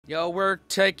Yo, we're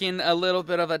taking a little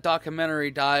bit of a documentary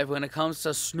dive when it comes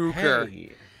to snooker.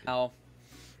 Hey. Now,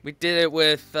 we did it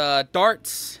with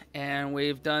darts, and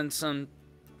we've done some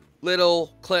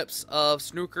little clips of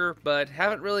snooker, but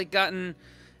haven't really gotten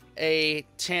a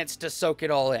chance to soak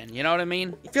it all in. You know what I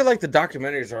mean? I feel like the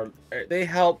documentaries they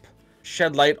help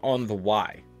shed light on the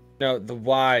why. No, the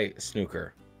why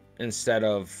snooker instead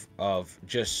of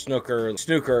just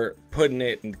snooker putting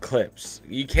it in clips.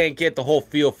 You can't get the whole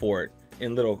feel for it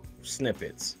in little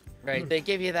snippets. Right, they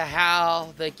give you the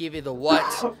how, they give you the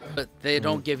what, but they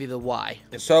don't give you the why.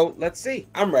 So let's see.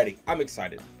 I'm ready. I'm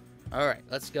excited. All right,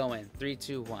 let's go in. 3,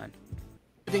 2, 1.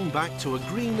 Heading back to a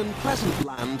green and pleasant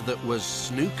land that was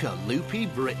snooker loopy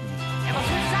Britain.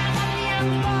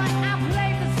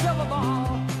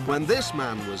 When this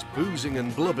man was boozing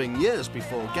and blubbing years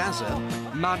before Gaza,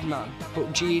 Madman,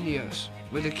 but genius,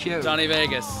 with a Q. Johnny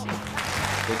Vegas.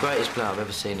 The greatest player I've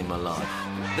ever seen in my life.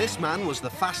 this man was the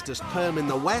fastest perm in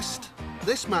the West.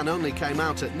 This man only came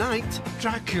out at night.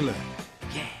 Dracula.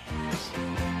 Yes.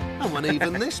 And when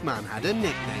even this man had a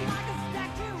nickname.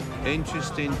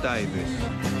 Interesting Davis.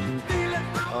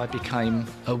 I became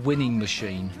a winning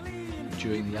machine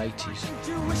during the 80s.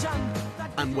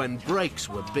 And when breaks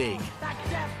were big. In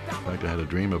fact, I had a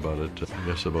dream about it, I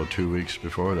guess about 2 weeks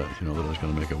before that, that I was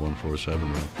going to make a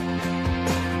 147 run.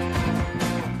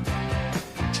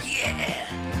 Yeah!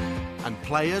 And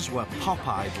players were pop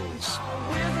idols.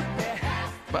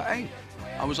 But hey,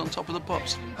 I was on top of the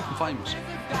pops. I'm famous.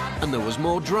 And there was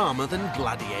more drama than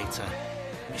Gladiator.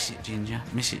 Miss it, Ginger.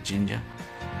 Miss it, Ginger.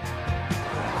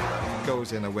 If it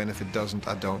goes in, I win. If it doesn't,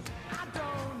 I don't.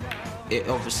 It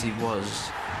obviously was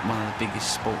one of the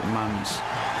biggest sporting moments.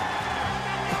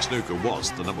 Snooker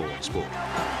was the #1 sport.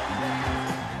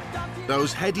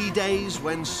 Those heady days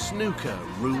when snooker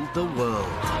ruled the world.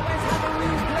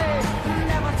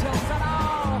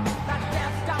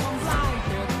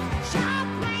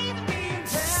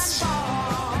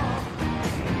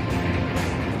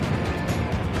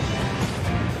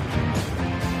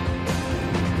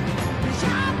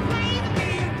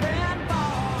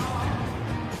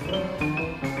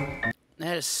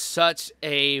 That is such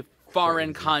a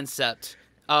foreign concept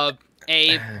of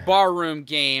a barroom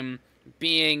game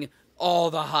being all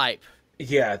the hype.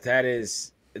 Yeah, that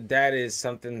is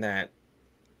something that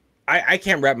I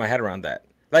can't wrap my head around that.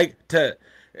 Like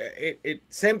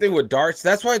same thing with darts.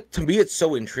 That's why to me it's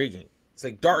so intriguing. It's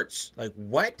like darts, like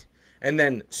what? And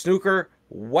then snooker,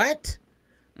 what?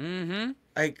 Mm-hmm.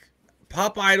 Like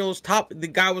pop idols, the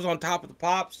guy was on top of the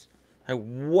pops. Like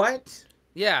what?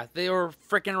 Yeah, they were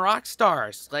freaking rock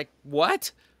stars. Like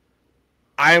what?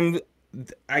 I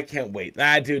can't wait.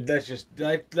 Dude, let's just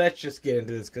get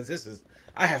into this because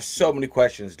I have so many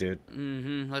questions, dude.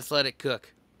 Mm-hmm. Let's let it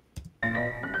cook.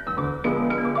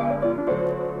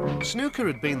 Snooker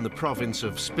had been the province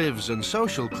of spivs and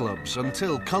social clubs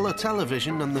until colour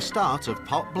television and the start of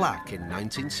Pot Black in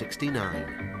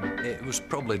 1969. It was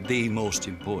probably the most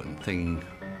important thing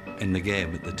in the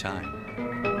game at the time.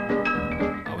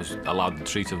 I was allowed the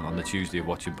treat on the Tuesday of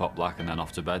watching Pot Black and then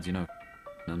off to bed, And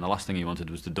the last thing he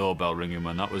wanted was the doorbell ringing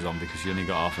when that was on because you only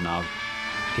got half an hour.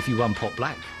 If you won Pot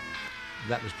Black,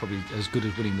 that was probably as good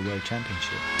as winning the World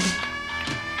Championship.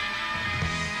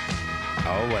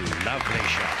 Oh, a lovely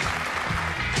shot.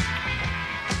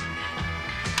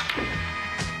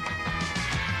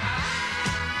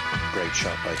 Great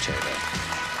shot by Taylor.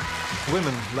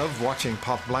 Women love watching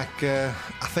Pot Black. I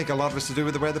think a lot of it's to do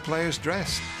with the way the players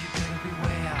dress.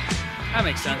 That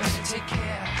makes sense.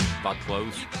 Bad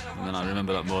clothes. And then I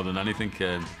remember that more than anything.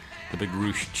 The big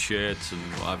ruched shirts and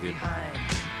what have you.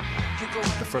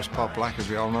 The first Pot Black, as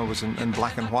we all know, was in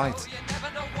black and white.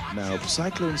 Now,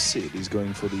 Cyclone Sid is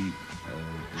going for the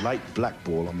light black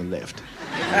ball on the left.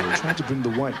 He'll try to bring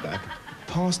the white back,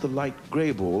 past the light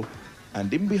grey ball,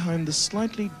 and in behind the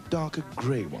slightly darker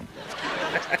grey one.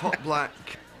 Pot Black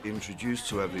introduced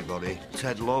to everybody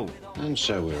Ted Lowe. And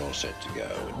so we're all set to go.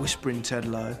 Whispering Ted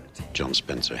Lowe. John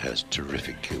Spencer has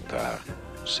terrific cue power.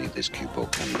 See this cue ball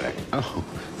come back. Oh,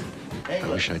 I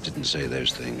wish I didn't say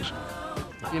those things.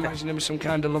 Can you imagine him as some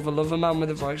kind of lover man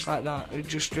with a voice like that who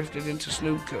just drifted into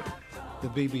snooker? The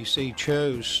BBC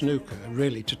chose snooker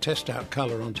really to test out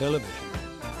colour on television.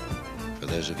 For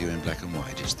those of you in black and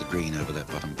white, it's the green over that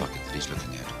bottom bucket that he's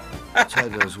looking at.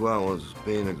 Ted, as well as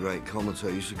being a great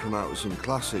commentator, used to come out with some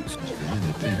classics. Behind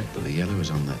the pin, but the yellow is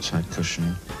on that side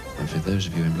cushion. And for those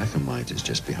of you in black and white, it's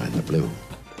just behind the blue.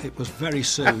 It was very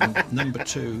soon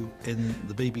 #2 in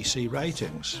the BBC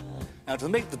ratings. Now, to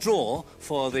make the draw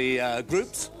for the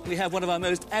groups, we have one of our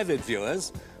most avid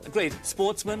viewers, a great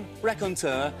sportsman,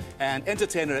 raconteur, and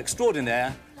entertainer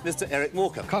extraordinaire, Mr. Eric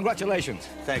Walker. Congratulations.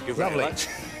 Thank you very much.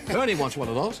 Ernie wants one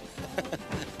of those.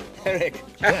 Eric.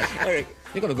 Yes. Eric.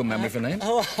 You've got a good memory for names.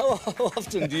 How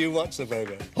often do you watch the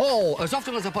programme? Oh, as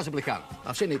often as I possibly can.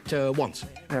 I've seen it once.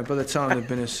 Yeah, by the time there'd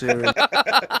been a series.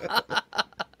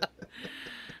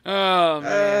 Oh,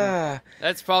 man.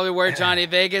 That's probably where Johnny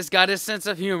Vegas got his sense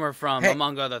of humor from,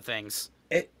 among other things.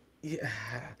 Yeah.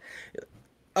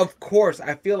 Of course,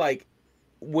 I feel like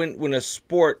when a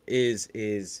sport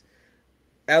is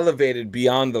elevated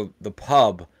beyond the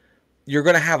pub, you're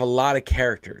going to have a lot of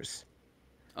characters.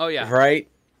 Oh, yeah. Right?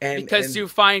 Because you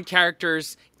find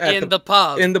characters in the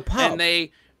pub. In the pub. And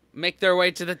they make their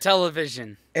way to the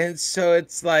television. And so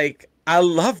it's like, I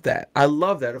love that. I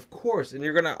love that, of course. And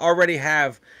you're going to already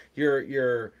have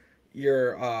your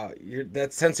that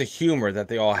sense of humor that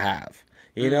they all have.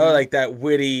 You know, like that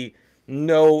witty,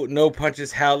 no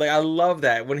punches held. Like, I love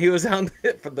that. When he was on,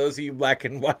 for those of you black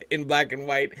and white,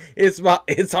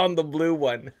 it's on the blue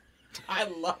one. I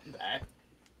love that.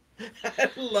 I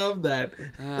love that.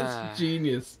 That's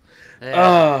genius.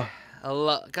 Yeah.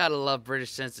 Gotta love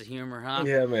British sense of humor, huh?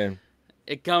 Yeah, man.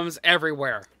 It comes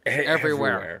everywhere.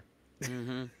 Everywhere.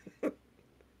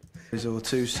 Or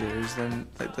two series, then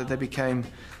they became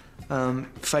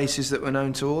faces that were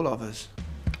known to all of us.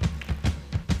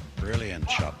 Brilliant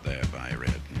shot there by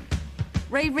Reardon.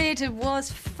 Ray Reardon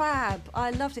was fab.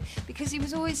 I loved it because you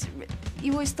always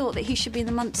thought that he should be in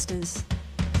the Munsters.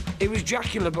 He was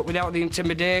Dracula, but without the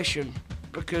intimidation,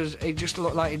 because he just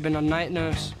looked like he'd been on Night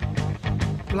Nurse.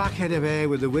 Black head of hair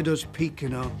with the widow's peak, you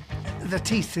know, the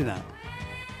teeth in it.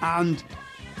 And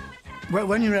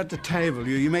when you were at the table,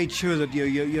 you made sure that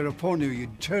your opponent,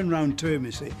 you'd turn round to him,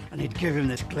 you see, and he'd give him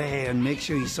this glare and make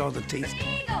sure he saw the teeth.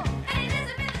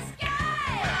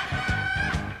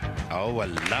 Oh, a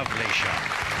lovely shot.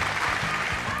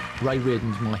 Ray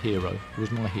Reardon's my hero. Was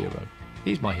my hero.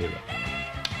 He's my hero.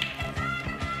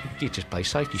 You just play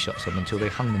safety shots on them until they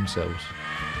hung themselves.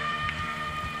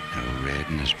 Oh,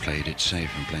 Reardon has played it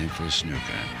safe and playing full snooker.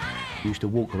 He used to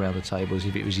walk around the table as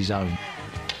if it was his own.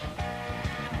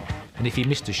 And if he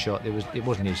missed a shot, it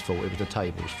wasn't his fault, it was the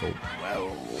table's fault. Well,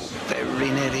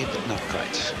 very nearly, but not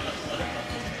quite. I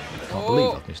can't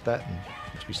believe I've missed that. And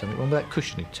must be something wrong with that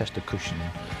cushioning, test of cushioning.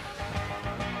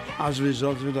 As a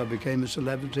result of it, I became a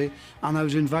celebrity, and I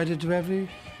was invited to every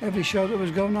show that was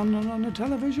going on the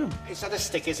television. It's not a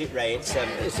stick, is it, Ray? It's a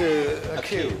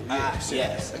cue.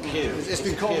 Yes, a cue. It's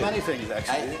been called many things,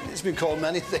 actually. It's been called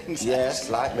many things.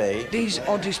 Yes, like me. These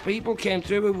oddest people came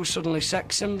through who were suddenly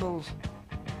sex symbols.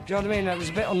 Do you know what I mean? It was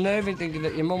a bit unnerving thinking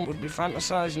that your mum would be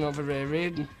fantasising over Ray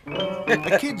Reardon.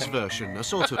 The kids' version, a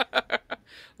sort of...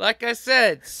 Like I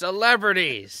said,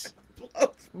 celebrities.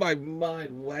 Blows my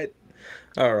mind. What?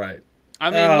 All right. I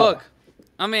mean, look.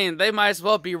 I mean, they might as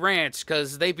well be ranch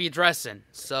because they be dressing.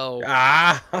 So.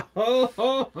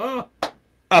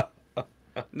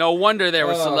 No wonder they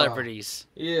were celebrities.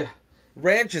 Yeah.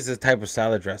 Ranch is a type of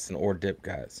salad dressing or dip,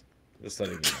 guys. Just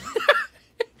letting you know.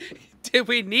 Did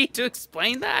we need to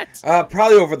explain that?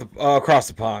 Probably over the across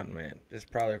the pond, man. Just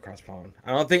probably across the pond.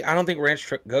 I don't think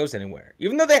ranch goes anywhere,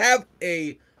 even though they have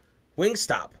a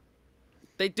Wingstop.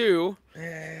 They do.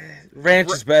 Ranch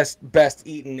is best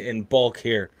eaten in bulk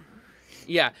here.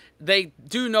 Yeah, they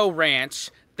do know ranch.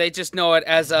 They just know it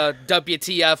as a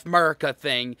WTF America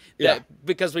thing.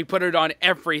 Because we put it on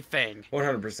everything.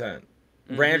 100%.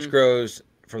 Ranch grows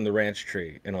from the ranch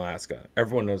tree in Alaska.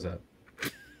 Everyone knows that.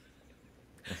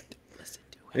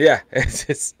 Yeah,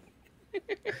 it's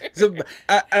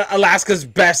Alaska's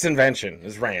best invention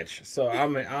is ranch. So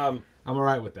I'm all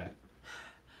right with that.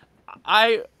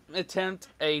 I attempt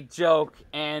a joke,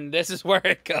 and this is where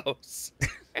it goes.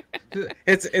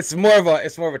 it's more of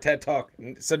a TED Talk.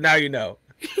 So now you know.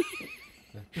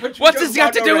 What's this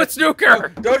got to do with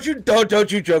snooker?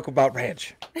 Don't you joke about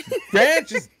ranch.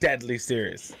 Ranch is deadly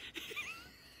serious.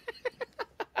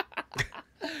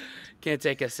 Can't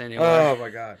take us anywhere. Oh my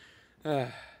God.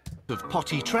 Of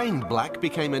potty-trained Black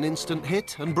became an instant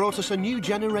hit and brought us a new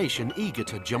generation eager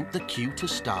to jump the queue to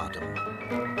stardom.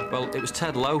 Well, it was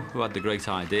Ted Lowe who had the great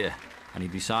idea, and he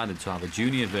decided to have a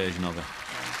junior version of it.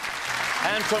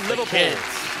 And from Liverpool,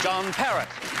 John Parrott.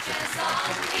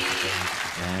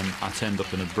 I turned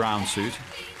up in a brown suit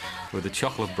with a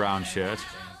chocolate brown shirt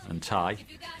and tie,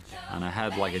 and a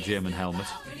head like a German helmet.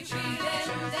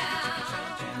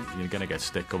 You're going to get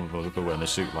stick coming for wearing a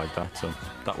suit like that, so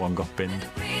that one got binned.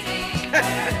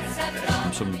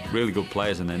 And some really good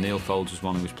players in there. Neil Folds was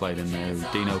one who was played in there.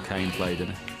 Dean O'Kane played in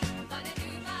it.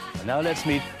 And now let's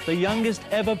meet the youngest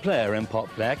ever player in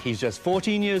Pop Black. He's just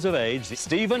 14 years of age,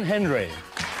 Stephen Hendry.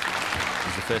 It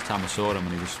was the first time I saw him,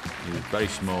 and he was very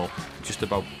small, just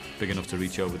about big enough to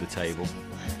reach over the table.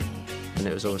 And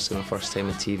it was obviously my first time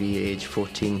on TV at age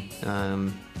 14.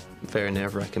 Very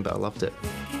nerve-wracking, but I loved it.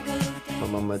 My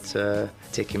mum would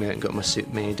take him out and got my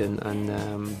suit made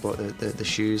and bought the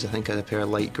shoes. I think I had a pair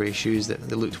of light grey shoes that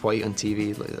they looked white on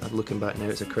TV. Like, looking back now,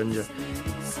 it's a cringer.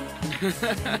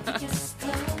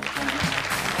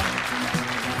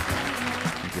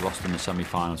 We lost in the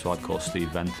semi-final, so I'd call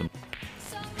Steve Bentham.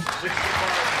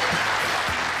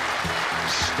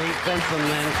 Steve Bentham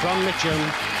then from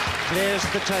Mitcham clears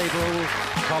the table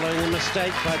following a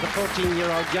mistake by the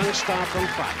 14-year-old young star from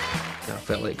Fife. I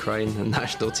felt like crying on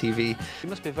national TV. You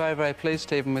must be very, very pleased,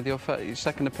 Stephen, with your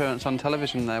second appearance on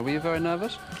television there. Were you very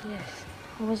nervous? Yes,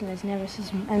 I wasn't as nervous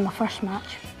as in my first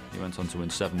match. You went on to win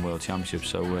 7 World Championships,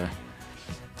 so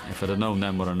if I'd have known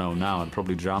then what I know now, I'd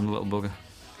probably drown the little bugger.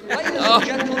 Ladies and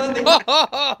gentlemen,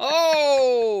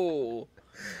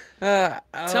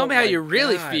 tell me how you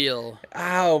really feel.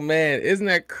 Oh man, isn't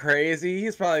that crazy?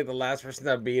 He's probably the last person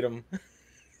that beat him.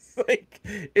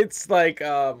 It's like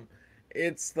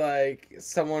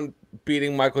someone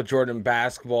beating Michael Jordan in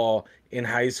basketball in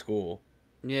high school.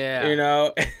 Yeah. You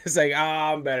know, it's like,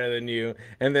 I'm better than you.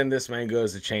 And then this man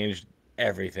goes to change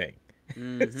everything.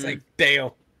 It's like,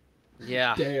 damn.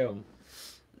 Yeah. Damn.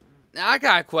 Now, I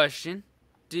got a question.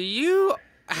 Do you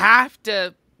have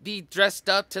to be dressed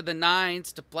up to the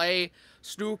nines to play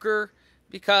snooker?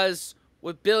 Because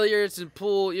with billiards and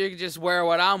pool, you can just wear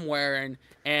what I'm wearing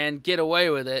and get away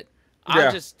with it. Yeah.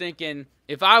 I'm just thinking,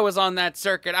 if I was on that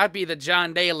circuit, I'd be the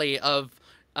John Daly of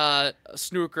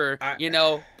snooker,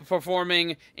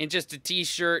 performing in just a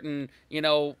T-shirt and,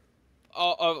 I'd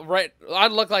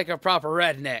look like a proper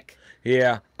redneck.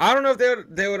 Yeah. I don't know if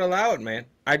they would allow it, man.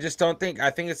 I just don't think. I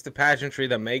think it's the pageantry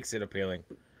that makes it appealing.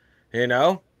 You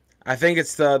know? I think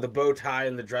it's the bow tie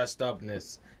and the dressed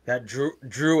upness that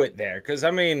drew it there. Because,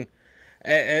 I mean,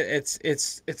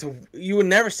 you would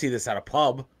never see this at a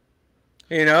pub.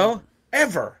 You know?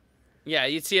 Ever. Yeah,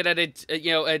 you'd see it at a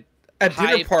dinner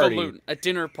party. A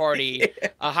dinner party, yeah.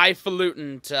 A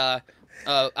highfalutin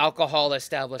alcohol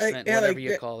establishment, whatever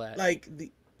you call that.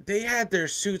 They had their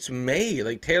suits made,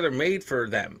 like tailor-made for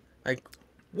them. Like,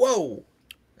 whoa.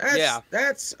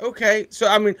 That's okay. So,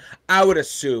 I mean, I would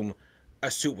assume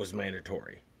a suit was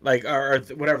mandatory. Like, or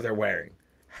whatever they're wearing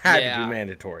had to be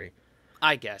mandatory.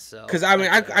 I guess so. Because, I mean,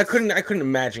 I couldn't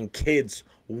imagine kids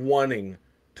wanting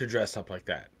to dress up like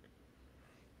that.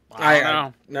 I don't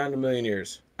know. Not in a million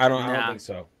years. I don't think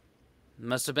so.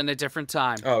 Must have been a different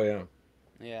time. Oh, yeah.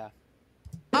 Yeah.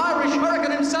 Irish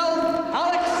Hurricane himself,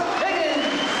 Alex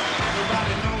Higgins.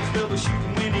 Everybody knows Bill was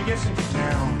shooting when he gets into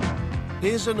town.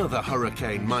 Here's another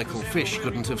hurricane Michael Fish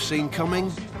couldn't have seen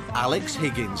coming. Alex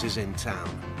Higgins is in town.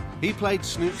 He played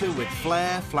snooker with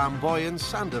flair,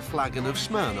 flamboyance and a flagon of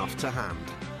Smirnoff to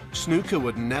hand. Snooker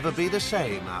would never be the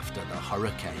same after the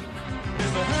hurricane.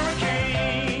 There's a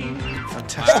hurricane.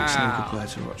 Fantastic snooker player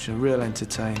to watch, a real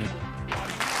entertainer.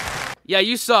 Yeah,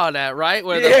 you saw that, right?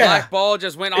 Where the black ball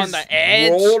just went on the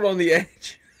edge. Rolled on the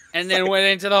edge. And then went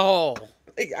into the hole.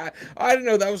 I didn't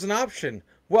know that was an option.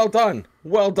 Well done.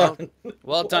 Well done.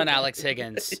 Well done, Alex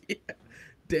Higgins. Yeah.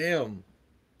 Damn.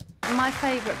 My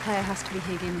favourite player has to be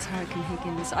Higgins, Hurricane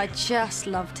Higgins. I just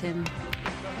loved him.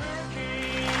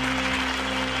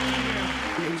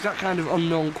 He was that kind of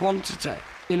unknown quantity.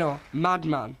 You know,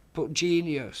 madman, but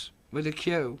genius, with a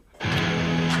Q.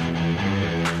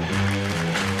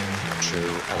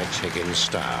 True Alex Higgins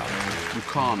style. You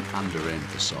can't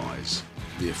underemphasise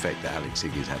the effect that Alex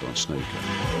Higgins had on snooker.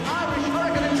 Irish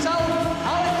Hurricane himself,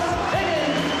 Alex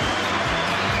Higgins.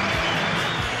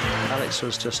 Alex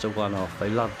was just a one-off. They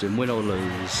loved him, win or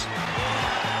lose.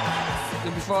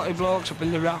 There'd be 40 blokes up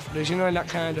in the rafters, you know, in that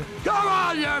kind of, come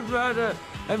on, you brother!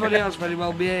 Everybody else very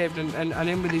well behaved, and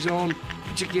him with his own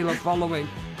particular following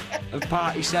of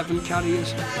Party 7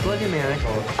 carriers. Look at me,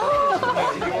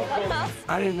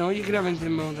 I didn't know you could have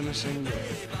anything more than a single.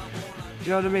 Do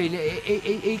you know what I mean?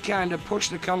 He kind of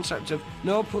pushed the concept of,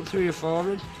 no, put 3 or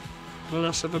 4 in, the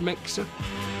less of a mixer.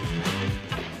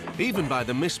 Even by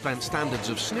the misspent standards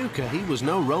of snooker, he was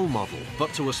no role model.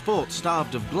 But to a sport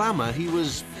starved of glamour, he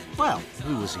was, well,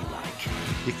 who was he like?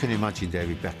 You can imagine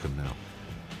David Beckham now.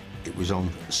 It was on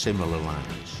similar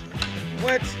lines.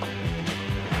 What?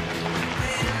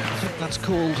 I think that's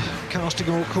called casting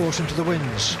all caution to the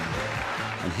winds.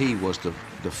 And he was the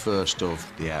first of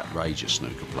the outrageous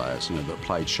snooker players, that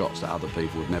played shots that other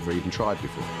people had never even tried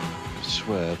before.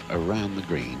 Swerve around the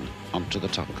green, onto the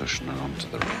top cushion and onto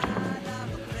the red.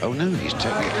 Oh no, he's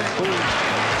taking it.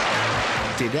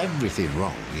 Did everything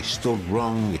wrong. He stood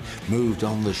wrong, he moved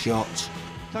on the shots.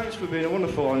 Thanks for being a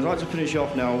wonderful one. I'd like to finish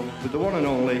off now with the one and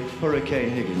only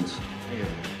Hurricane Higgins.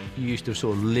 You used to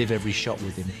sort of live every shot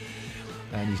with him.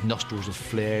 and his nostrils are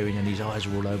flaring and his eyes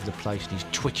are all over the place and he's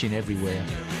twitching everywhere.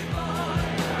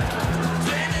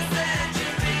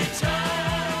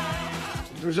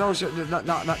 There was also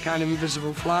that kind of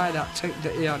invisible fly, that tick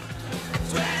that he had.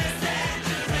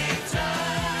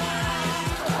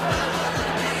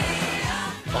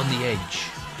 On the edge,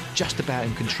 just about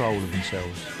in control of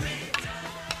themselves.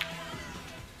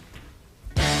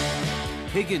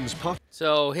 Higgins pot.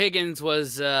 So Higgins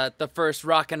was the first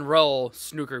rock and roll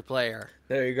snooker player.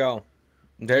 There you go.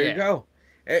 There you go.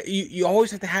 You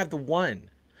always have to have the one.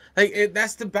 Like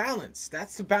that's the balance.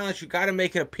 That's the balance. You got to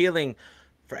make it appealing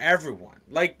for everyone.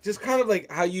 Like just kind of like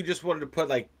how you just wanted to put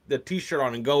like the T-shirt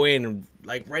on and go in and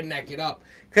like redneck it up,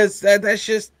 because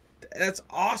that's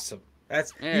awesome.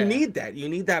 You need that. You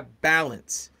need that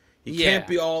balance. You can't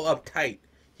be all uptight.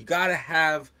 You got to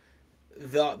have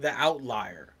the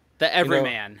outlier. The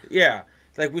everyman. Yeah,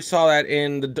 like we saw that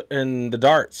in the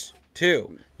darts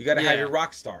too. You got to have your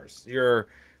rock stars, your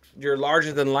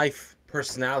larger than life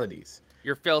personalities,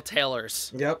 your Phil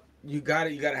Taylors. Yep, you got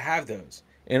to have those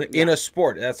in a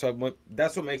sport. That's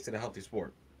what makes it a healthy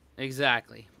sport.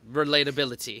 Exactly,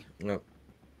 relatability. Yep.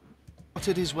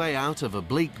 Started his way out of a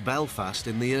bleak Belfast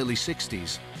in the early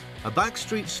 60s. A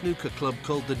backstreet snooker club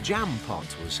called the Jam Pot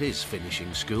was his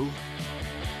finishing school.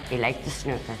 He liked the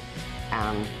snooker,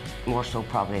 more so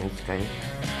probably in school.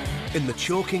 In the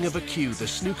chalking of a cue, the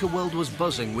snooker world was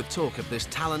buzzing with talk of this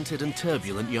talented and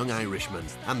turbulent young Irishman,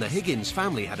 and the Higgins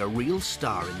family had a real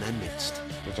star in their midst.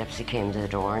 The gypsy came to the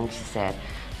door and she said,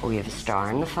 "Oh, you have a star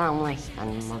in the family?"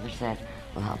 And Mother said,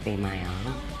 "Well, that'll be my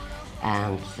Anna."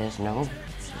 And she says, "No."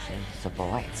 She says, "It's a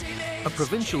boy." A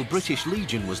provincial British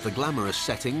Legion was the glamorous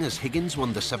setting as Higgins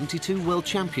won the 72 World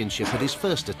Championship at his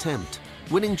first attempt.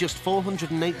 Winning just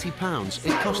 £480,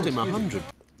 it cost him £100.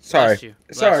 Sorry.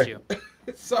 Sorry.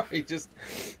 Sorry, just...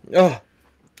 Oh.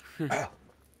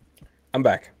 I'm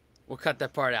back. We'll cut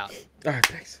that part out. All right,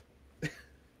 thanks.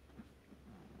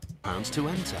 Pounds to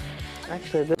enter.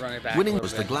 Actually, Run it back Winning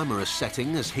was the glamorous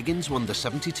setting as Higgins won the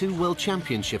 72 World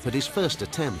Championship at his first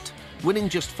attempt. Winning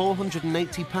just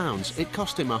 £480, it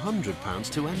cost him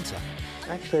 £100 to enter.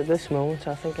 Actually, at this moment,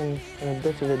 I think I'm in a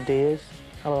bit of a daze.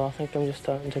 Although I think I'm just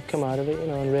starting to come out of it, you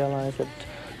know, and realise that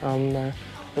I'm the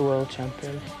world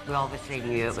champion. We obviously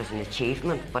knew it was an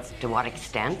achievement, but to what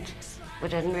extent, we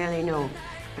didn't really know,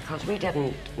 because we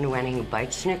didn't know anything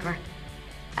about snooker,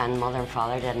 and Mother and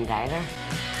Father didn't either.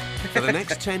 For the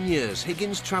next 10 years,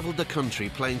 Higgins travelled the country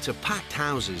playing to packed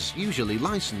houses, usually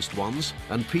licensed ones,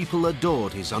 and people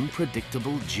adored his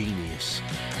unpredictable genius.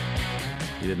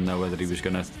 You didn't know whether he was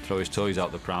going to throw his toys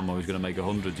out the pram or he was going to make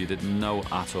 100. You didn't know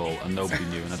at all, and nobody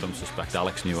knew, and I don't suspect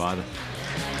Alex knew either.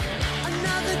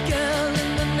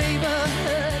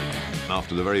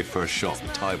 After the very first shot,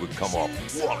 the tide would come off,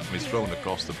 and he's thrown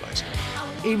across the place.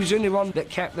 He was the only one that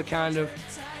kept the kind of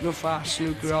rough-ass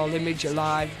snooker all image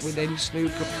alive within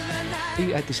snooker. He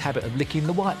had this habit of licking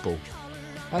the white ball.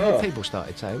 And then people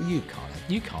started saying, well, you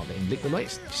can't let him lick the white,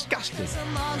 it's disgusting.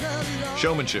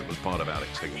 Showmanship was part of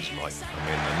Alex Higgins' life. I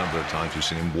mean, a number of times we've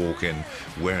seen him walk in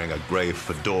wearing a grey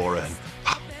fedora and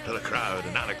to the crowd,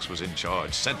 and Alex was in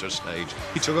charge, centre stage.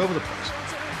 He took over the place.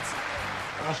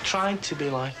 I've tried to be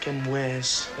like in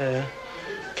ways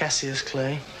Cassius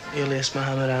Clay, alias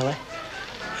Muhammad Ali,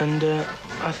 and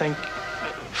I think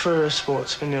for a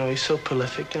sportsman, you know, he's so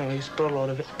prolific, you know, he's brought a lot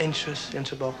of interest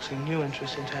into boxing, new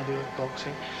interest into heavyweight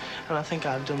boxing, and I think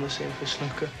I've done the same for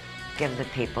snooker. Give the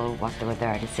people what they were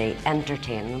there to see,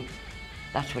 entertain them.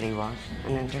 That's what he was,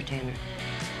 an entertainer.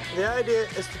 The idea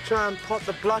is to try and pot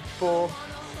the black ball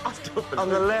on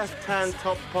the left-hand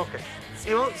top pocket.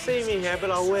 You won't see me here,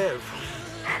 but I'll wave.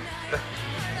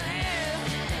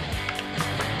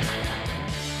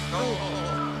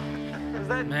 Is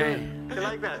that Man. You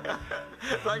like that?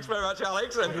 Thanks very much,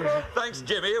 Alex, and thanks,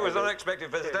 Jimmy. It was an unexpected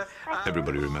visitor.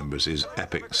 Everybody remembers his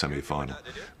epic semi-final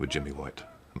with Jimmy White.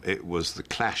 It was the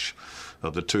clash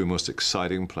of the two most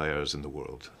exciting players in the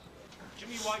world.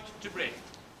 Jimmy White to break.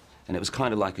 And it was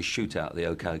kind of like a shootout at the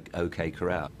OK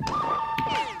Corral.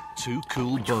 Two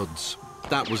cool buds.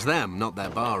 That was them, not their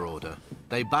bar order.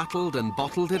 They battled and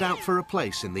bottled it out for a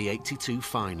place in the '82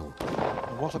 final.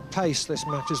 What a pace this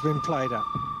match has been played at.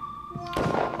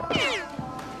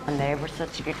 And they were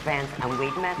such good friends, and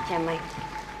we'd met Jimmy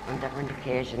on different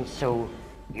occasions, so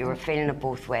you were feeling it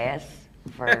both ways,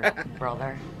 for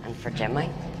brother and for Jimmy.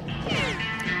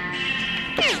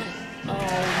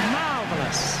 Oh,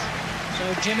 marvellous.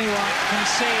 So Jimmy White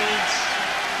concedes.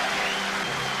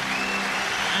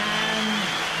 And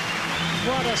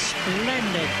what a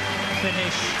splendid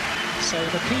finish. So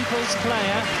the people's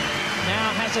player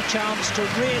now has a chance to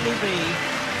really be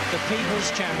the people's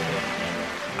champion.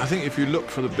 I think if you look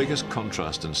for the biggest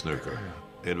contrast in snooker,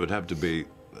 it would have to be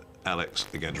Alex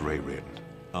against Ray Reardon.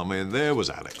 I mean, there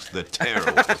was Alex, the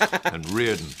terrible, and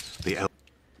Reardon, the...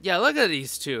 Yeah, look at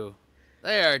these two.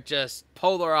 They are just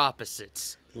polar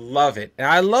opposites. Love it. And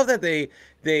I love that they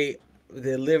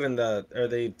live in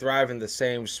they thrive in the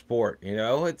same sport, you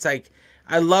know? It's like,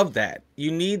 I love that. You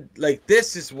need, like,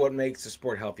 this is what makes the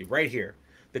sport healthy, right here.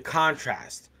 The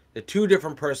contrast, the two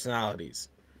different personalities.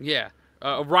 Yeah,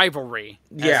 a rivalry,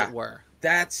 as it were.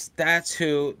 That's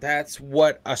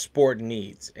what a sport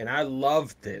needs. And I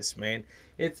love this, man.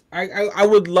 I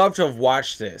would love to have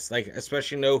watched this, like,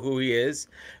 especially know who he is,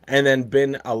 and then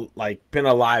been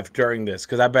alive during this,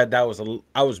 because I bet I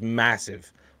was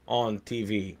massive on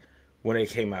TV when it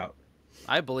came out.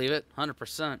 I believe it,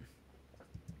 100%.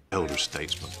 Elder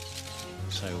statesman.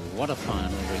 So what a final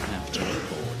we have to look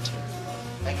forward to.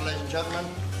 Thank you, ladies and gentlemen.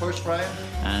 First frame.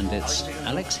 And it's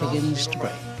Alex Higgins to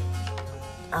break.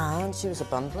 And she was a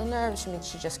bundle of nerves. I mean,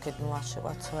 she just couldn't watch it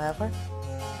whatsoever.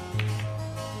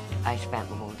 I spent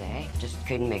the whole day, just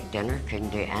couldn't make dinner, couldn't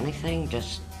do anything,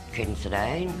 just couldn't sit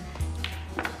down.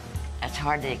 It's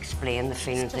hard to explain the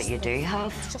feelings that you do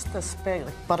have. It's just this big,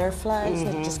 like, butterflies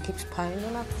that just keeps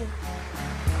pounding at you.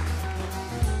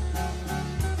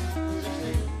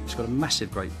 He's got a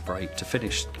massive great break to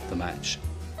finish the match.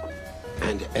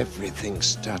 And everything's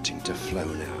starting to flow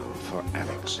now for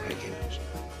Alex Higgins.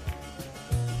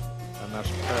 And that's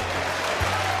perfect.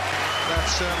 That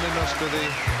certainly must be the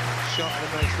shot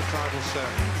that makes the title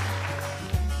certain.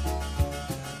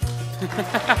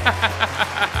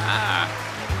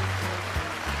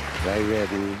 Ray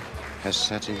Reardon has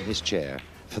sat in his chair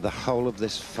for the whole of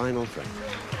this final frame.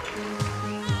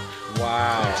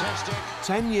 Wow.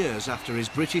 10 years after his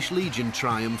British Legion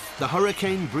triumph, the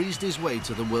Hurricane breezed his way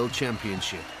to the World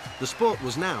Championship. The sport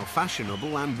was now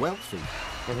fashionable and wealthy.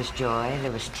 There was joy,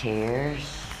 there was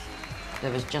tears,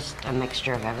 there was just a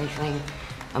mixture of everything.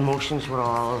 Emotions were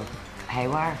all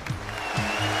haywire.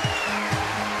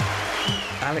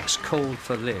 Alex called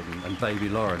for Lynn and baby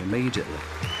Lauren immediately.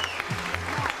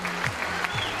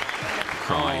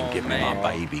 Crying, give me my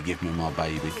baby, give me my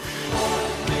baby.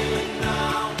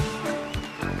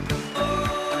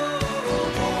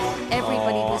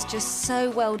 Everybody was just so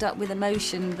welled up with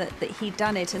emotion that he'd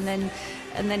done it, and then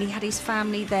he had his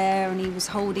family there and he was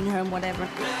holding her and whatever.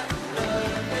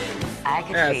 I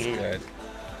could feel good.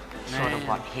 Sort of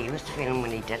what he was feeling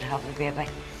when he did have the baby.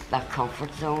 That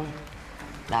comfort zone,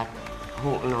 that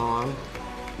holding on.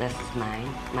 This is mine,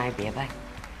 my baby.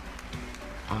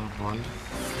 I've won.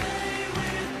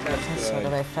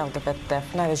 I felt a bit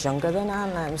different. I was younger than Anne,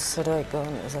 and I was sort of like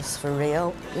going, is this for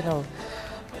real? You know,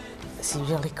 is he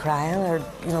really crying? Or,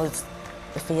 you know,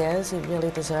 if he is, he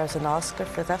really deserves an Oscar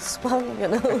for this one, you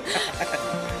know?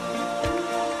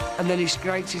 And then he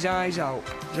scraped his eyes out,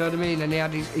 do you know what I mean? And he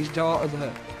had his daughter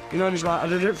there. You know, and he's like, I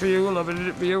did it for you, love, I did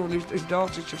it for you. And his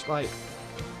daughter's just like,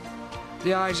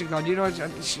 the eyes are gone, you know,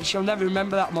 she'll never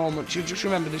remember that moment. She'll just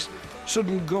remember this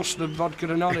sudden gust of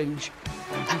vodka and orange.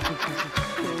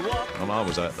 Well, I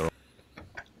was out there.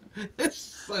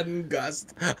 Sudden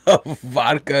gust of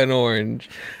vodka and orange.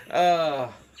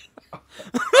 Oh,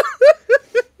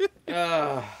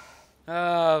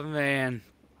 man.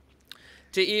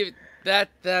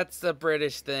 That's the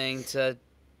British thing, to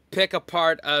pick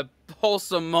apart a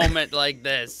wholesome moment like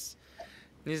this.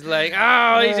 He's like,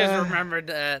 oh, he just remembered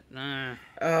that.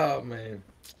 Oh, man.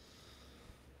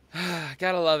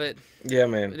 Gotta love it. Yeah,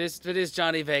 man. It is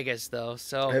Johnny Vegas, though.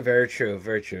 So very true,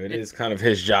 very true. It is kind of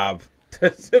his job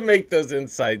to make those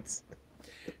insights.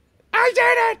 I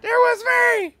did it! It was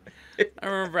me! I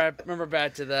remember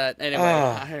back to that.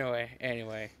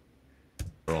 Anyway.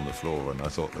 On the floor, and I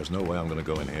thought, there's no way I'm going to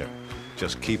go in here.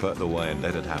 Just keep out the way and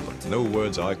let it happen. No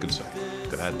words I could say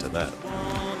could add to that.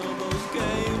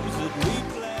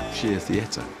 Sheer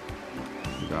theatre.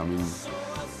 I mean,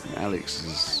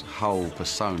 Alex's whole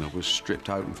persona was stripped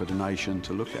open for the nation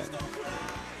to look at.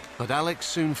 But Alex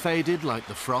soon faded like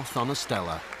the froth on a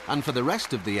Stella, and for the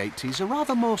rest of the 80s, a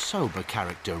rather more sober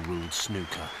character ruled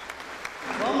snooker.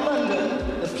 From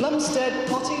London, the Plumstead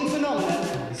potting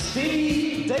phenomenon,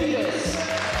 Steve Davis.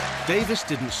 Davis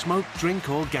didn't smoke, drink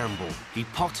or gamble. He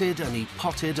potted and he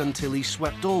potted until he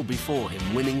swept all before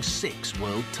him, winning 6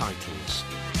 world titles.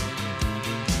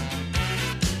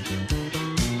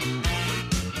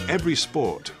 Every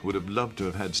sport would have loved to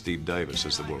have had Steve Davis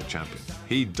as the world champion.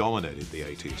 He dominated the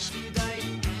 80s.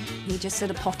 He just sort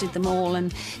of potted them all,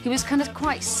 and he was kind of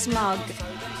quite smug.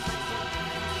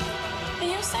 Are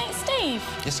you St. Steve?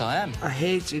 Yes, I am. I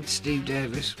hated Steve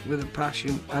Davis with a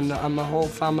passion, and my whole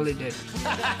family did.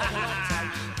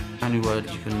 Only word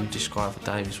you can describe for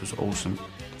Davis was awesome.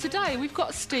 Today we've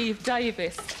got Steve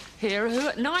Davis here, who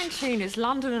at 19 is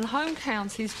London and Home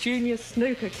County's junior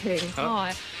snooker king.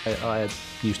 Hi. I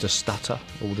used to stutter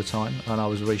all the time, and I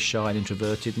was very shy and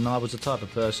introverted, and I was the type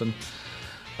of person,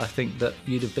 I think, that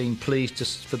you'd have been pleased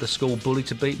for the school bully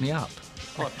to beat me up.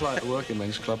 I play at the Working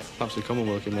Men's Club, Plumstead Common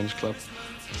Working Men's Club,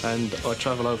 and I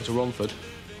travel over to Romford,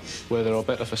 where there are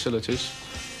better facilities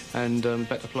and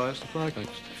better players to play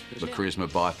against. The charisma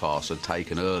bypass had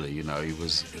taken early, you know, he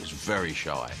was very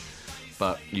shy.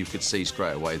 But you could see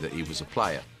straight away that he was a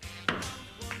player.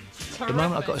 The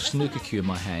moment I got a snooker cue in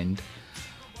my hand,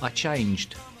 I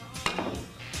changed.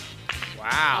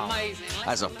 Wow. Amazing.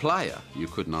 As a player, you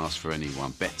couldn't ask for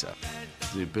anyone better.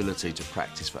 The ability to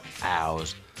practice for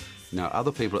hours. Now,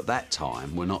 other people at that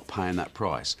time were not paying that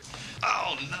price.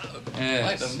 Oh, no.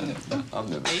 Yes.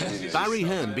 Barry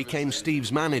Hearn became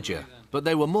Steve's manager, but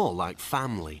they were more like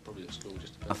family.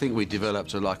 I think we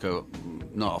developed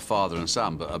not a father and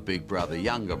son, but a big brother,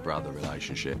 younger brother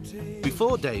relationship.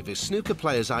 Before Davis, snooker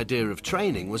players' idea of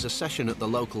training was a session at the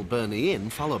local Burnley Inn,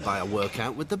 followed by a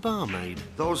workout with the barmaid.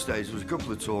 Those days, there was a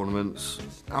couple of tournaments.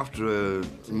 After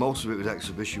most of it was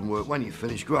exhibition work. When you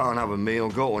finish, go out and have a meal,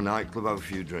 go to a nightclub, have a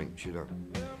few drinks, you know.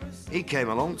 He came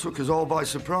along, took us all by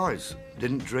surprise.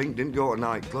 Didn't drink, didn't go to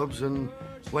nightclubs, and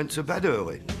went to bed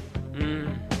early.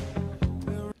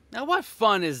 Now, what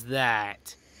fun is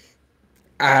that?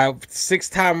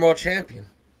 6-time world champion.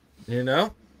 You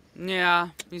know? Yeah,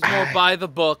 he's more by the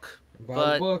book.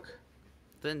 By the book.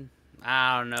 Then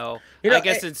I don't know. You know, I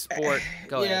guess in sport.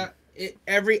 Go ahead.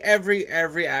 Every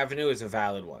avenue is a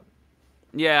valid one.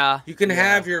 Yeah. You can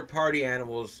have your party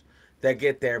animals that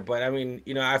get there, but I mean,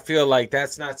 you know, I feel like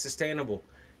that's not sustainable.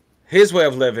 His way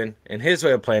of living and his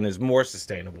way of playing is more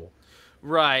sustainable.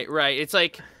 Right. It's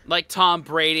like Tom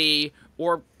Brady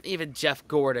or even Jeff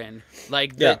Gordon.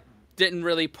 That didn't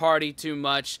really party too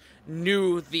much,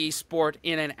 knew the sport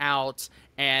in and out,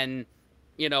 and,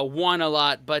 you know, won a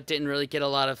lot, but didn't really get a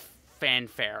lot of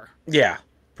fanfare. Yeah,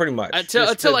 pretty much.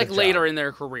 Until like later in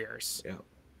their careers.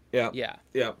 Yeah.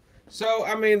 So,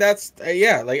 I mean, that's,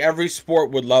 like every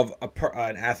sport would love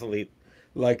an athlete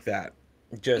like that.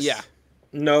 Just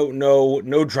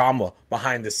no drama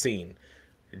behind the scene.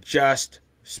 Just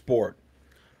sport.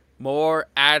 More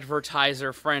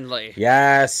advertiser friendly.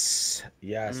 Yes,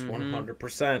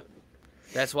 100%.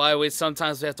 That's why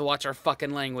sometimes we have to watch our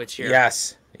fucking language here.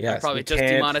 Yes. They probably just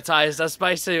demonetized us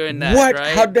by doing that. What?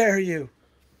 Right? How dare you?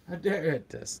 How dare you?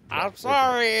 I'm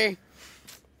sorry.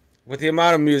 With the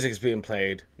amount of music's being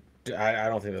played, I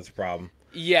don't think that's a problem.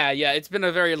 Yeah. It's been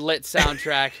a very lit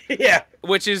soundtrack. Yeah.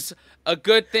 Which is a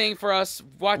good thing for us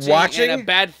watching? And a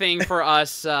bad thing for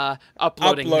us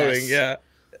uploading this. Yeah.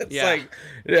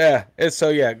 It's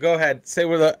go ahead. Say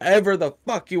whatever the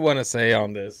fuck you want to say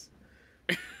on this.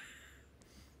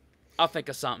 I'll think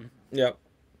of something. Yep.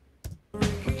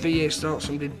 For years, thought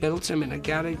somebody built him in a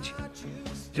garage. Do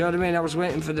you know what I mean? I was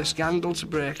waiting for the scandal to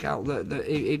break out that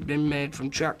he'd been made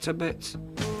from tractor bits.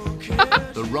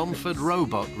 The Romford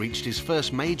Robot reached his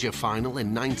first major final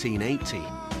in 1980.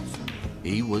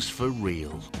 He was for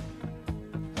real.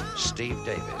 Steve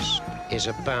Davis is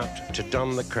about to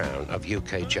don the crown of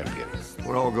UK champion.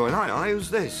 We're all going, hi, who's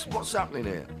this? What's happening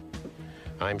here?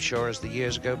 I'm sure as the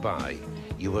years go by,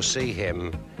 you will see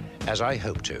him, as I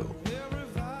hope to,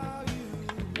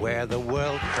 wear the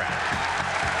world crown.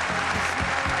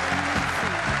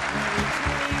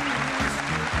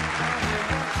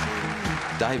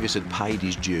 Davis had paid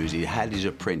his dues, he had his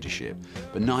apprenticeship,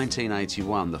 but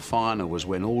 1981, the final was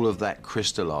when all of that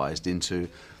crystallised into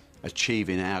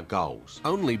achieving our goals.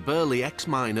 Only Burley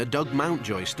ex-miner Doug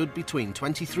Mountjoy stood between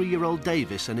 23-year-old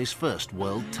Davis and his first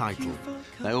world title.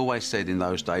 They always said in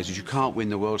those days that you can't win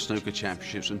the World Snooker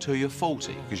Championships until you're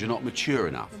 40 because you're not mature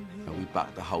enough. And we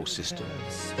bucked the whole system.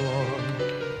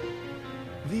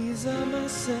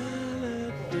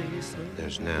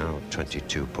 There's now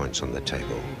 22 points on the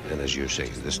table, and as you see,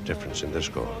 this difference in the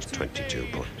score is 22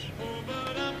 points.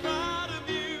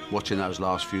 Watching those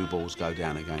last few balls go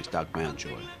down against Doug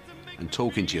Mountjoy and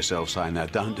talking to yourself saying, now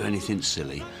don't do anything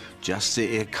silly, just sit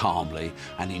here calmly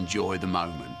and enjoy the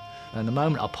moment. And the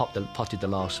moment I potted the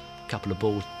last couple of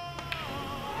balls.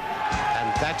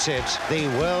 And that's it, the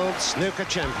world snooker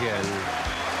champion,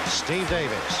 Steve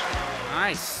Davis.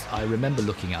 Nice. I remember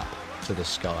looking up to the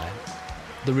sky.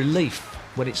 The relief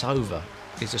when it's over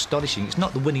is astonishing. It's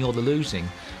not the winning or the losing,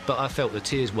 but I felt the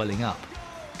tears welling up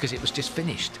because it was just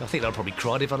finished. I think I'd probably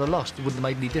cried if I'd have lost. It wouldn't have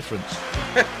made any difference.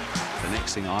 The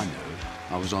next thing I knew,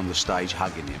 I was on the stage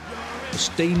hugging him. The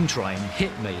steam train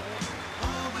hit me.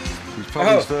 His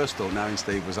probably his first thought, knowing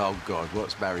Steve, was, oh God,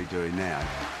 what's Barry doing now?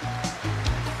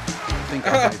 think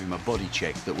I gave him a body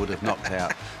check that would have knocked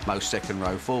out most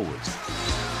second-row forwards.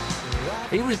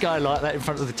 He was going like that in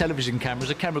front of the television cameras.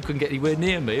 The camera couldn't get anywhere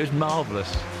near me. It was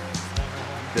marvellous.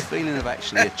 The feeling of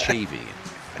actually achieving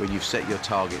it, when you've set your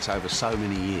targets over so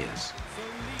many years,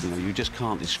 you know, you just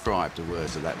can't describe the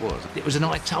words that was. It was an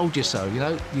I told you so, you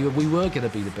know. We were going to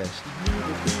be the best.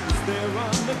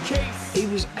 He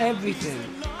was everything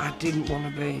I didn't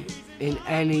want to be in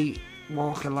any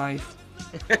walk of life,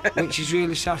 which is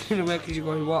really sad in a way because you're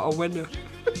going, what a winner.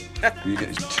 You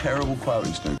get this terrible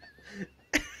quoting, Snooker.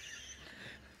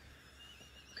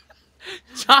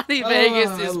 Johnny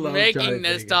Vegas is love making Johnny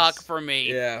this Vegas. talk for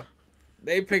me. Yeah,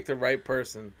 they picked the right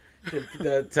person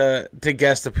to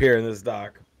guest appear in this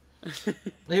doc.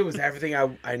 It was everything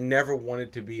I never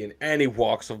wanted to be in any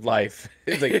walks of life.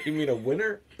 It's like, you mean a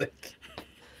winner? Like...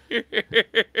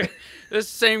 This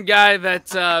same guy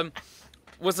that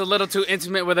was a little too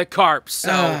intimate with a carp, so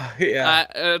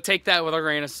yeah. Take that with a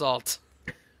grain of salt.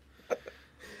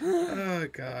 Oh,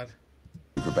 God.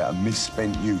 About a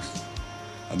misspent youth.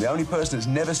 And the only person that's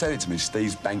never said it to me is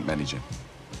Steve's bank manager.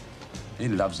 He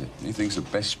loves it. He thinks the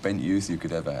best spent youth you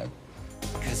could ever have.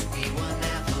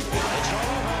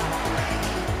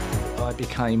 I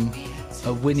became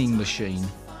a winning machine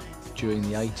during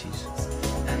the 80s.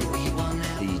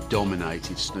 He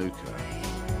dominated snooker.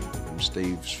 And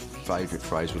Steve's favourite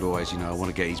phrase would always, you know, I want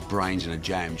to get his brains in a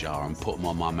jam jar and put them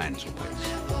on my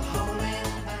mantelpiece.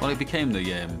 Well, he became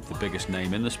the biggest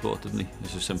name in the sport, didn't he?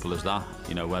 It's as simple as that.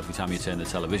 You know, every time you turn the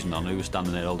television on, who was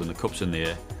standing there holding the cups in the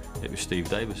air? It was Steve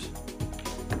Davis.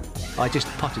 I just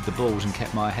putted the balls and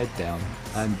kept my head down,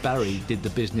 and Barry did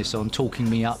the business on talking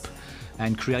me up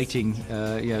and creating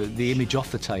you know, the image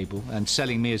off the table and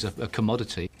selling me as a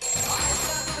commodity.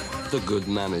 The good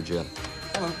manager.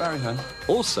 Hello, Barry Hearn.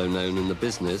 Also known in the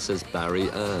business as Barry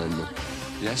Earn.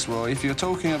 Yes, well, if you're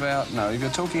talking about an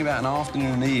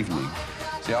afternoon and evening,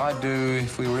 see, I'd do,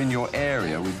 if we were in your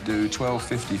area, we'd do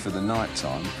 $12.50 for the night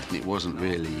time. It wasn't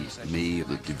really me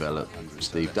that developed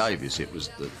Steve Davis, it was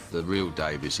the real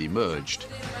Davis emerged.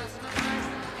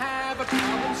 Have a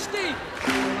problem, Steve.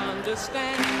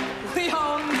 Understand. We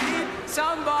all need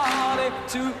somebody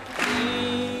to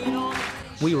lean on.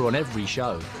 We were on every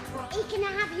show. Can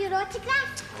I have your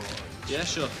autograph? Yeah,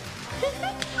 sure.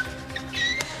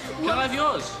 Can I have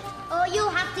yours? Or you'll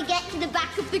have to get to the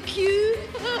back of the queue.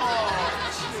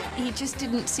 He just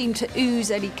didn't seem to ooze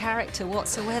any character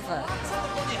whatsoever.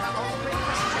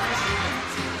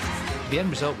 The end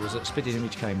result was that Spitting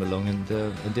Image came along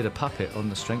and did a puppet on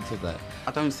the strength of that.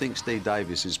 I don't think Steve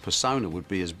Davis's persona would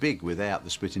be as big without the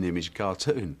Spitting Image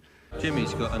cartoon.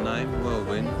 Jimmy's got a name,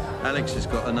 Whirlwind. Alex has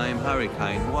got a name,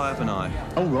 Hurricane. Why haven't I?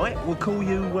 All right, we'll call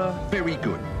you Very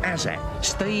Good. How's that?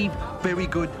 Steve Very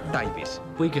Good Davis.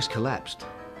 We just collapsed.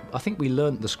 I think we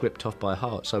learnt the script off by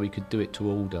heart so we could do it to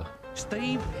order.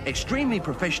 Steve, extremely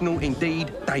professional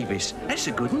indeed, Davis. That's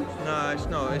a good one. No, it's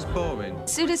not. It's boring.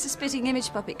 As soon as the Spitting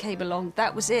Image puppet came along,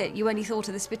 that was it. You only thought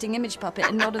of the Spitting Image puppet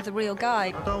and not of the real guy.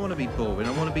 I don't want to be boring.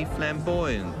 I want to be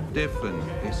flamboyant, different,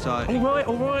 exciting.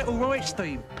 All right,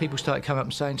 Steve. People started coming up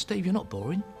and saying, Steve, you're not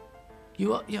boring.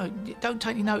 You are, you know, don't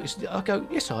take any notice. I go,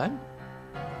 yes, I am.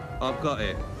 I've got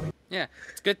it. Yeah,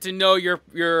 it's good to know your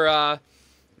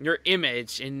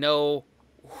image and know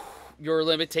your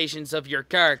limitations of your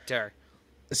character.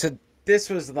 So this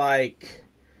was like,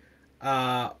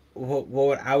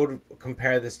 what I would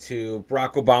compare this to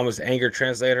Barack Obama's anger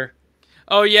translator.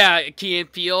 Oh yeah, Key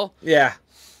and Peele. Yeah.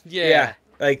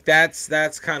 Like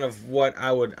that's kind of what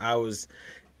I was.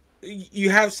 You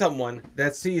have someone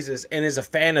that sees this and is a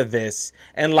fan of this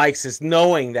and likes this,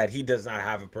 knowing that he does not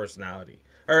have a personality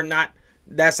or not.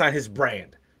 That's not his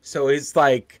brand. So it's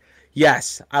like,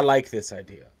 yes, I like this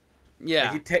idea.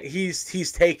 Yeah, like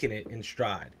he's taking it in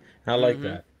stride. And I like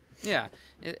that. Yeah,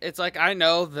 it's like I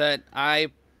know that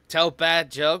I tell bad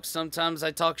jokes. Sometimes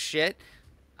I talk shit.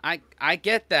 I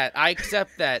get that. I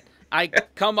accept that. I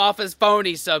come off as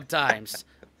phony sometimes.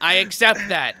 I accept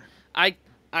that. I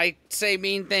say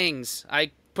mean things.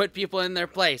 I put people in their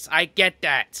place. I get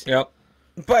that. Yep.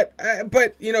 But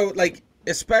you know, like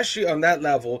especially on that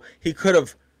level, he could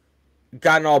have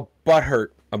gotten all butthurt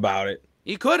about it.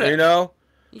 He could have. You know.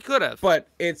 He could have. But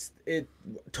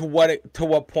to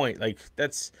what point? Like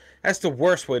that's the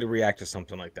worst way to react to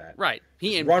something like that. Right.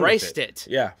 He Just embraced it.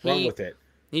 Yeah, run with it.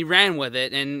 He ran with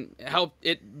it and helped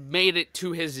it made it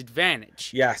to his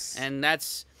advantage. Yes. And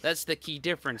that's the key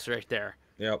difference right there.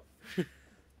 Yep.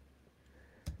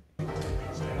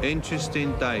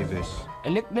 Interesting Davis. A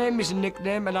nickname is a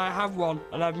nickname, and I have one,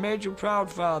 and I've made you proud,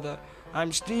 Father.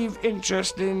 I'm Steve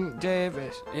Interesting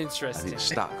Davis. Interesting. And it's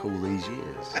stuck all these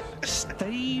years.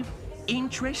 Steve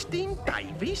interesting,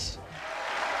 Davis?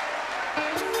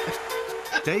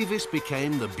 Davis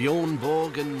became the Bjorn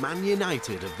Borg and Man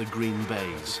United of the Green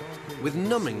Bays. With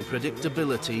numbing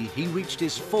predictability, he reached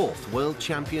his 4th World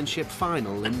Championship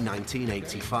final in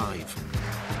 1985.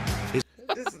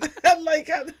 I like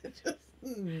how it's just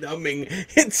numbing.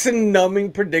 It's a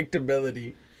numbing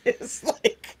predictability. It's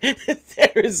like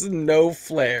there is no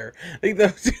flair. Like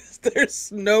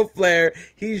there's no flair.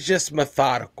 He's just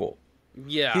methodical.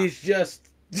 Yeah. He's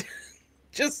just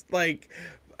like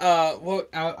what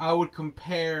I would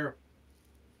compare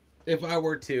if I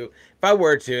were to,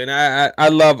 and I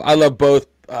love both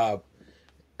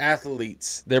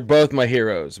athletes. They're both my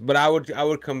heroes. But I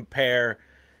would compare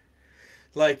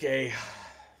like a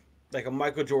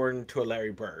Michael Jordan to a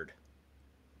Larry Bird.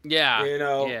 Yeah. You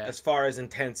know, yeah. as far as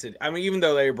intensity. I mean, even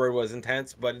though Larry Bird was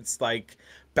intense, but it's like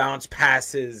bounce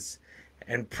passes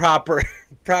and proper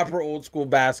old school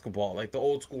basketball, like the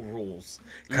old school rules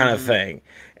kind of thing.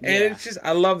 And it's just,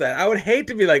 I love that. I would hate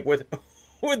to be like with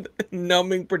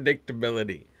numbing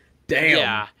predictability.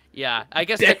 Damn. Yeah. I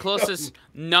guess the closest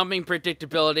numbing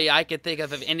predictability I could think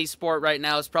of any sport right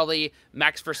now is probably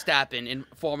Max Verstappen in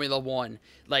Formula 1.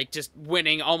 Like, just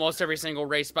winning almost every single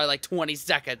race by like 20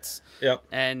 seconds. Yep.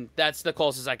 And that's the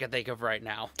closest I can think of right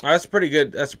now. That's pretty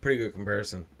good. That's a pretty good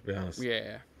comparison, to be honest.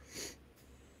 Yeah.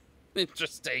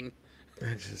 Interesting.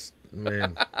 It's just,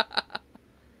 man.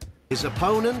 His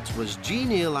opponent was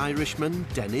genial Irishman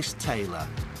Dennis Taylor,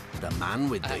 the man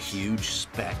with the huge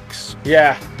specs.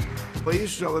 Yeah. But you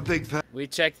used to have a big pair. We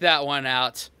checked that one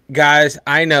out. Guys,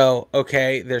 I know,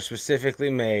 okay, they're specifically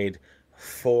made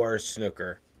for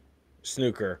snooker.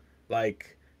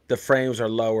 Like, the frames are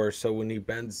lower, so when he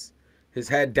bends his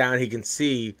head down, he can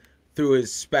see through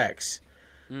his specs.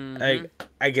 I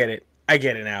get it. I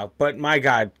get it now. But my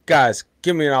God, guys,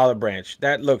 give me an olive branch.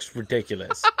 That looks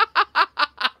ridiculous.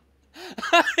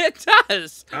 It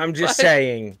does. I'm just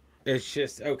saying. It's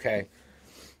just, okay.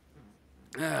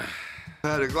 Pair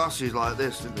of glasses like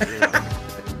this, didn't they?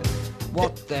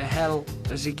 What the hell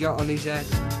has he got on his head?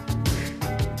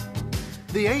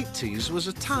 The 80s was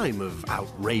a time of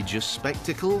outrageous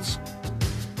spectacles.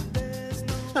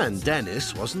 And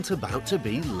Dennis wasn't about to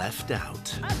be left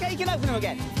out. Okay, you can open them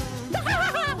again.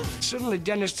 Suddenly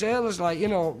Dennis Taylor's like, you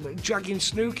know, dragging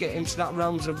snooker into that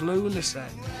realms of lunacy.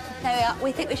 There we are.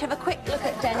 We think we should have a quick look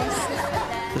at Dennis.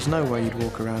 There's no way you'd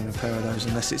walk around in a pair of those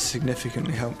unless it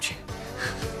significantly helped you.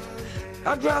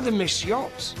 I'd rather miss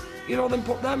yachts, you know, than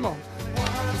put them on.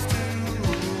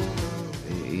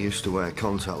 He used to wear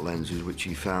contact lenses, which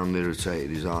he found irritated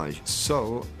his eyes.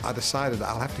 So I decided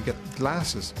I'll have to get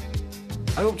glasses.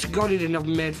 I hope to God he didn't have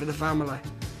them made for the family,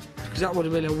 because that would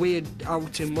have been a weird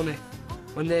outing money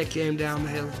when they came down the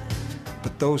hill.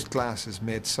 But those glasses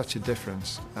made such a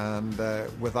difference, and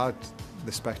without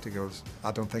the spectacles,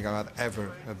 I don't think I'd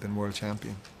ever have been world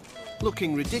champion.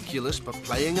 Looking ridiculous but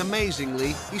playing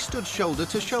amazingly, he stood shoulder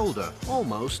to shoulder,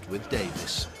 almost with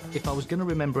Davis. If I was going to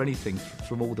remember anything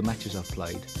from all the matches I've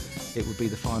played, it would be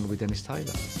the final with Dennis Taylor.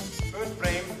 First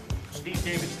frame, Steve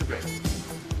Davis to break.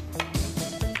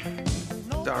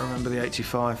 I remember the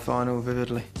 85 final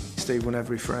vividly. Steve won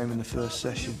every frame in the first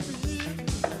session.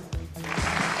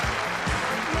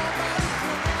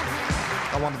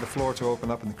 I wanted the floor to open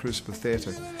up in the Crucible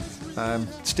Theatre.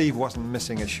 Steve wasn't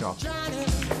missing a shot.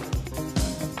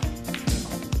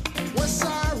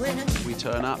 We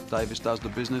turn up, Davis does the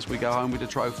business, we go home with the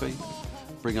trophy,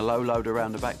 bring a low load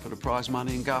around the back for the prize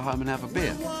money and go home and have a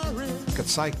beer. Got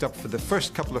psyched up for the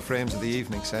first couple of frames of the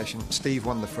evening session. Steve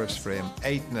won the first frame,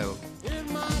 8-0.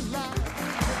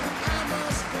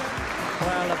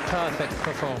 Well, a perfect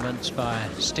performance by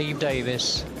Steve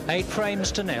Davis. 8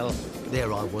 frames to 0.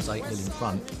 There I was, 8-0 in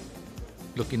front.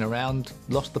 Looking around,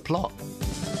 lost the plot.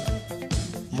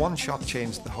 One shot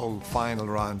changed the whole final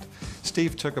round.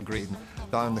 Steve took a green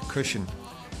down the cushion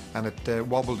and it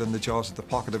wobbled in the jaws of the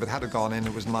pocket. If it had gone in,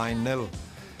 it was 9-0.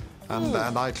 And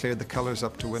I cleared the colours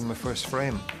up to win my first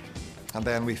frame. And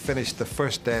then we finished the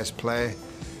first day's play.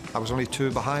 I was only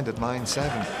 2 behind at 9-7.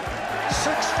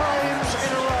 6 frames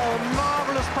in a row.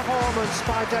 Marvellous performance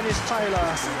by Dennis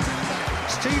Taylor.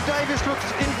 Steve Davis looked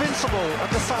invincible at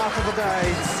the start of the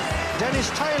day. Dennis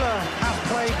Taylor has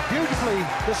played beautifully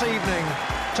this evening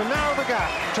to narrow the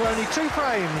gap to only 2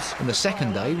 frames. And the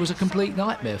second day was a complete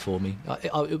nightmare for me.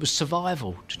 It was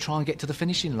survival to try and get to the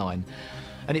finishing line.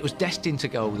 And it was destined to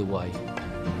go all the way.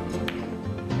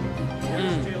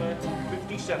 Taylor,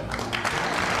 57.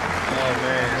 Oh,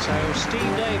 man. So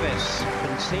Steve Davis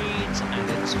concedes, and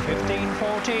it's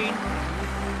 15-14.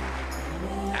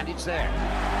 And it's there.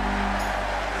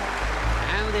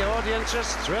 And And the audience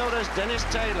as thrilled as Dennis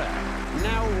Taylor.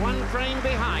 Now 1 frame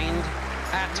behind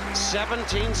at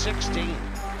 17:16.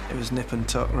 It was nip and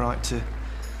tuck right to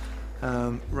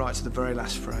the very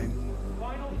last frame.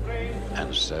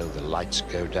 And so the lights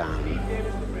go down.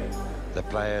 The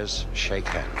players shake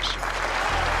hands.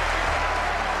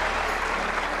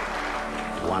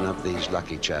 One of these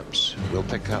lucky chaps will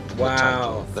pick up the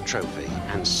title, the trophy,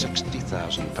 and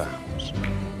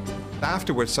 £60,000.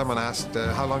 Afterwards, someone asked,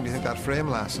 how long do you think that frame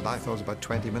lasted? I thought it was about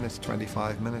 20 minutes,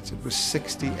 25 minutes. It was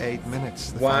 68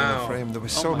 minutes, the final frame. There were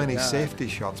so many safety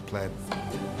shots played.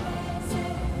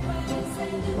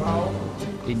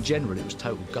 In general, it was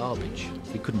total garbage.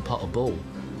 We couldn't pot a ball.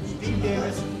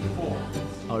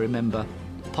 I remember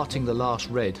potting the last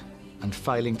red and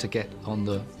failing to get on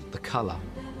the colour.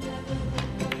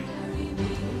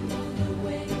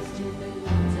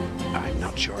 I'm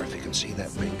not sure if you can see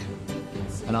that ring.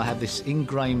 And I have this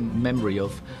ingrained memory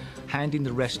of handing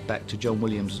the rest back to John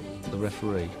Williams, the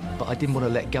referee. But I didn't want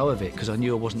to let go of it because I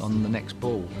knew I wasn't on the next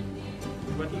ball.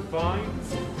 25.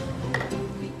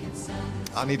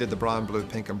 I needed the brown, blue,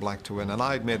 pink and black to win, and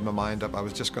I'd made my mind up. I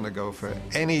was just going to go for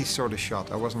any sort of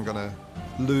shot. I wasn't going to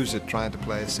lose it trying to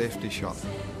play a safety shot.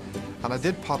 And I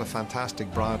did pot a fantastic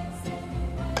brown.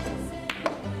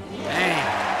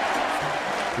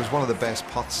 It was one of the best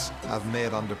pots I've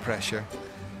made under pressure.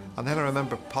 And then I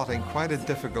remember potting quite a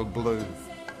difficult blue.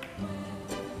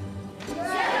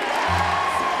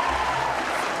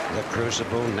 The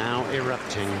crucible now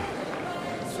erupting.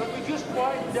 So we just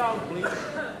quiet down, please.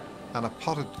 And I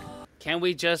potted. Can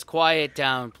we just quiet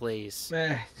down, please?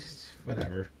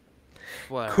 Whatever.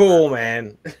 Whatever. Cool,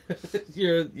 man.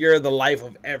 You're the life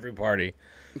of every party.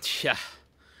 Yeah.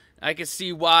 I can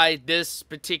see why this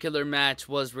particular match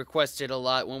was requested a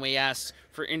lot when we asked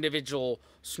for individual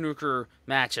snooker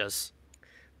matches.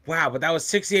 Wow, but that was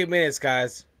 68 minutes,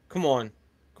 guys. Come on.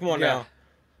 Come on now.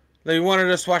 Like, you wanted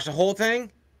us to watch the whole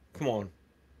thing? Come on.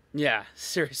 Yeah,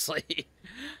 seriously.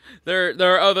 There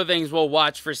are other things we'll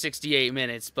watch for 68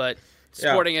 minutes, but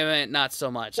sporting event not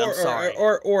so much. I'm sorry.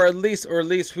 Or at least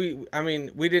we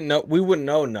didn't know, we wouldn't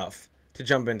know enough to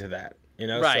jump into that, you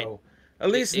know? Right. So at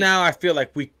least now I feel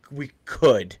like we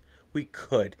could,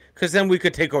 because then we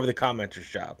could take over the commenter's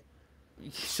job.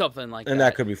 Something like that. And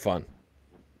that could be fun.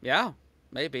 Yeah,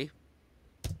 maybe.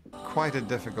 Quite a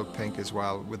difficult pink as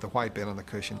well, with the white bit on the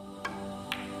cushion.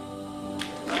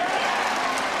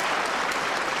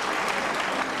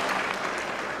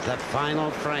 The final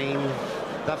frame,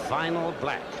 the final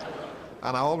black.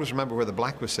 And I always remember where the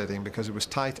black was sitting because it was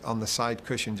tight on the side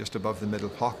cushion just above the middle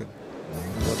pocket.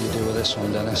 What do you do with this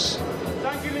one, Dennis?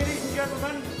 Thank you, ladies and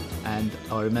gentlemen. And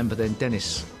I remember then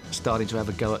Dennis starting to have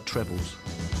a go at trebles.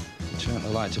 I'd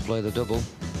certainly like to play the double.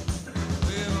 If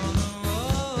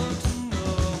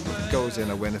it goes in,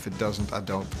 I win. If it doesn't, I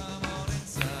don't.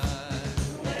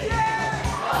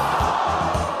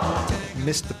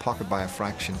 Missed the pocket by a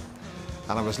fraction.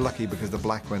 And I was lucky because the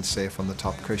black went safe on the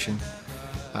top cushion.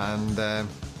 And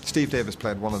Steve Davis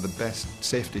played one of the best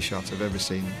safety shots I've ever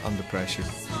seen under pressure.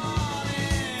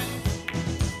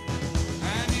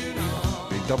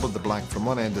 He doubled the black from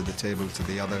one end of the table to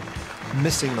the other,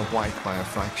 missing the white by a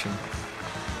fraction.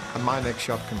 And my next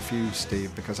shot confused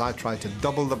Steve because I tried to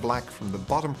double the black from the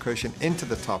bottom cushion into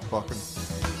the top pocket.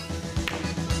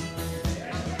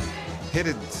 Hit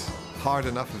it hard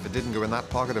enough. If it didn't go in that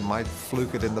pocket, it might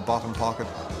fluke it in the bottom pocket.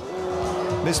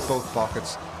 Missed both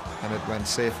pockets, and it went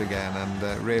safe again. And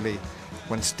really,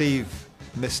 when Steve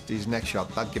missed his next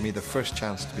shot, that gave me the first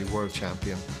chance to be world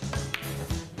champion.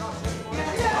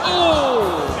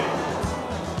 Oh!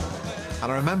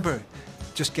 And I remember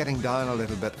just getting down a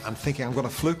little bit and thinking, I'm going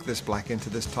to fluke this black into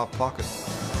this top pocket.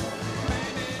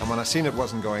 And when I seen it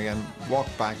wasn't going in,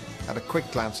 walked back, had a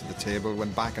quick glance at the table,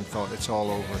 went back and thought, it's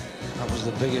all over. That was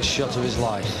the biggest shot of his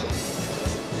life.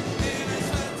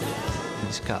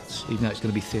 This cuts, even though it's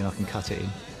going to be thin, I can cut it in.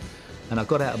 And I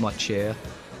got out of my chair,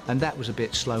 and that was a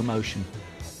bit slow motion.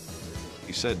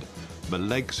 He said, my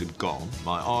legs had gone,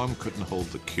 my arm couldn't hold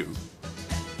the cue.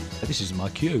 This is my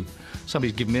cue.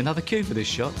 Somebody's given me another cue for this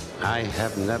shot. I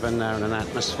have never known an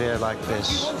atmosphere like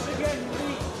this.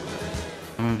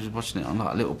 I remember watching it on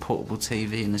like a little portable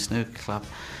TV in the snooker club.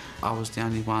 I was the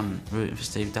only one rooting for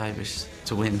Steve Davis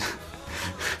to win.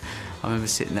 I remember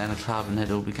sitting down in the club and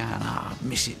they'd all be going,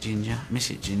 miss it, Ginger, miss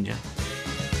it, Ginger.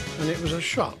 And it was a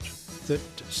shot that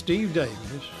Steve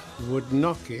Davis would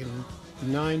knock in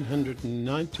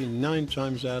 999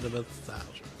 times out of 1,000.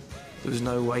 There was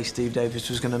no way Steve Davis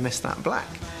was going to miss that black.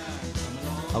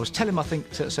 I was telling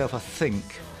myself, I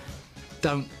think,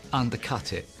 don't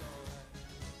undercut it,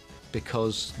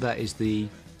 because that is the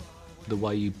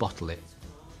way you bottle it.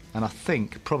 and I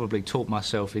think probably talked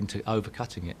myself into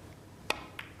overcutting it.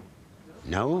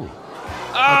 No.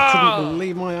 I couldn't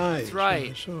believe my eyes. That's right.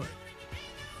 When I saw it.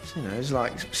 You know, it's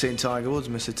like seeing Tiger Woods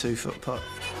miss a 2-foot putt.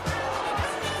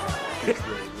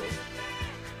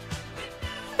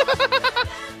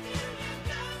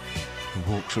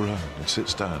 He walks around and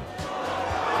sits down.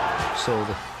 Saw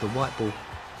the white ball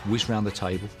whiz round the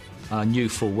table. I knew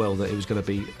full well that it was going to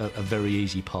be a very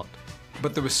easy pot.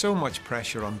 But there was so much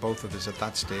pressure on both of us at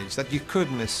that stage that you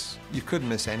couldn't miss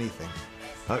anything.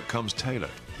 Out comes Taylor,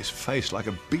 his face like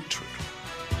a beetroot.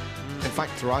 In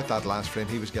fact, throughout that last frame,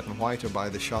 he was getting whiter by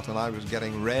the shot and I was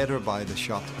getting redder by the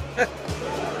shot.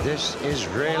 This is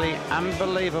really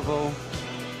unbelievable.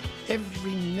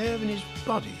 Every nerve in his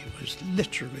body was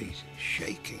literally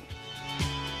shaking.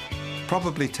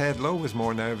 Probably Ted Lowe was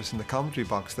more nervous in the commentary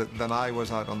box than I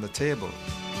was out on the table.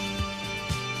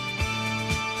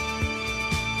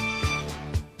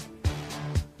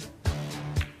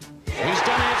 He's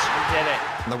done it. He did it.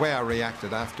 And the way I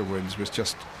reacted afterwards was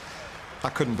just, I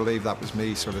couldn't believe that was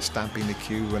me sort of stamping the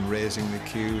cue and raising the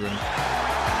cue. And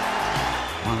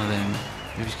One of them,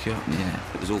 it was cute, yeah.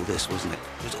 It was all this, wasn't it?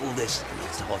 It was all this.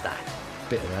 It's all that.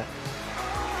 Bit of that.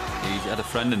 He had a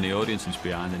friend in the audience and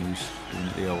behind, and he was doing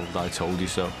it the old "I told you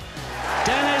so."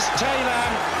 Dennis Taylor,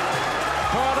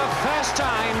 for the first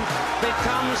time,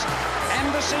 becomes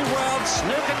Embassy World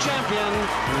Snooker Champion,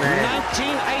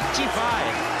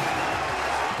 1985.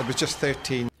 it was just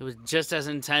 13. It was just as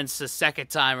intense the second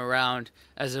time around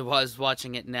as it was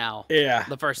watching it now. Yeah.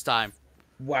 The first time.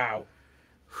 Wow.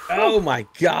 Oh my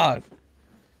God.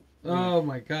 Oh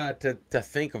my God. To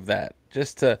think of that.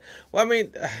 Just to, well, I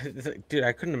mean, dude,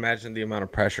 I couldn't imagine the amount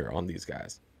of pressure on these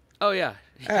guys. Oh yeah.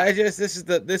 This is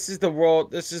the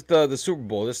world. This is the Super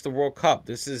Bowl. This is the World Cup.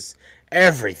 This is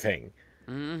everything.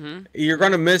 Mm-hmm. You're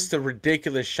gonna miss the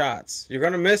ridiculous shots. You're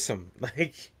gonna miss them.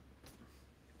 Like,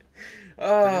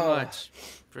 oh,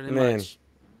 pretty much.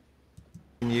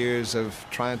 Years of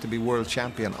trying to be world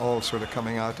champion, all sort of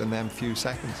coming out in them few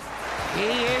seconds. He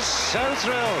is so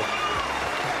thrilled.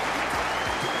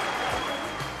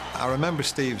 I remember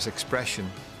Steve's expression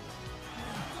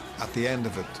at the end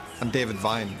of it, and David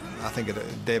Vine, I think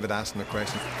David asked him the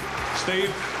question.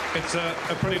 Steve, it's a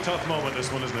pretty tough moment,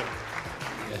 this one, isn't it?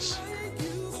 Yes.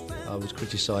 I was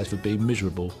criticised for being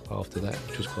miserable after that,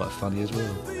 which was quite funny as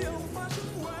well.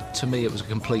 To me, it was a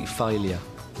complete failure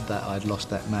that I'd lost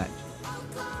that match.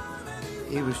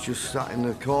 He was just sat in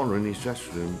the corner in his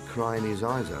dressing room, crying his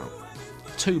eyes out.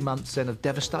 2 months then of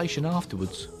devastation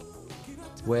afterwards,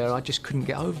 where I just couldn't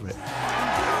get over it.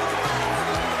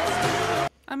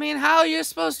 I mean, how are you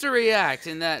supposed to react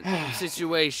in that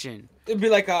situation? It'd be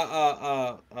like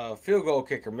a field goal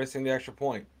kicker missing the extra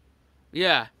point.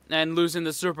 Yeah, and losing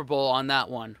the Super Bowl on that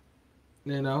one.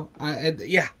 You know,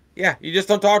 yeah. You just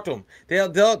don't talk to them.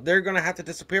 They're gonna have to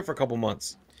disappear for a couple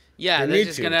months. Yeah, they're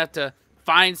just gonna have to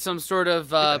find some sort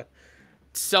of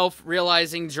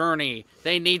self-realizing journey.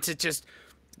 They need to just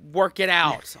work it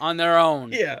out on their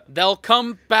own. Yeah, they'll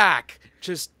come back.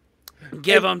 Just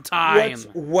give them time.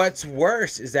 What's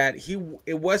worse is that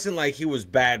it wasn't like he was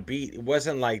bad beat. It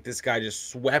wasn't like this guy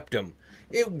just swept him.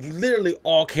 It literally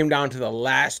all came down to the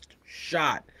last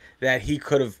shot that he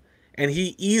could have, and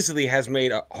he easily has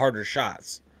made harder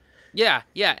shots. Yeah,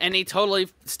 and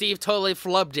Steve totally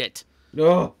flubbed it.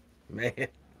 Oh, man.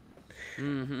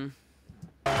 Mm-hmm.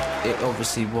 It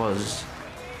obviously was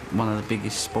one of the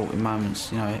biggest sporting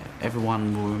moments. You know,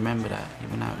 everyone will remember that,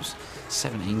 even though it was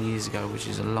 17 years ago, which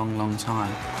is a long, long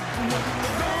time.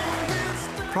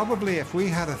 Probably if we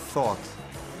had a thought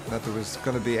that there was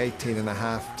going to be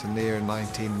 18.5 to near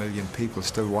 19 million people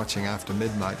still watching after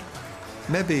midnight,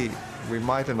 maybe we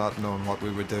might have not known what we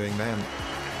were doing then.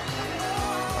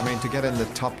 I mean, to get in the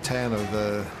top 10 of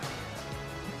the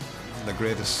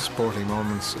greatest sporting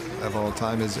moments of all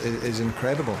time is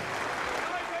incredible.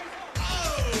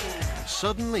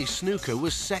 Suddenly, snooker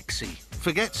was sexy.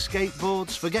 Forget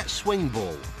skateboards, forget swing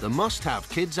ball. The must-have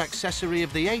kids' accessory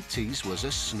of the 80s was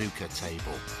a snooker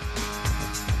table.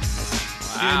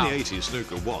 In the 80s,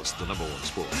 snooker was the #1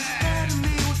 sport.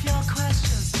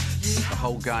 The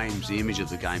whole games, the image of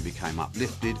the game became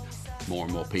uplifted. More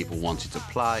and more people wanted to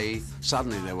play.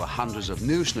 Suddenly there were hundreds of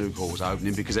new snooker halls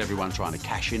opening because everyone trying to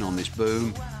cash in on this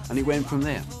boom, and it went from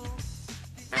there.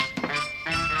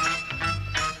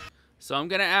 So I'm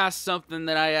going to ask something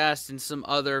that I asked in some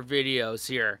other videos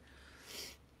here,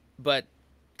 but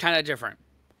kind of different.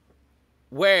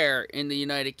 Where in the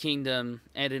United Kingdom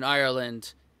and in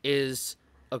Ireland is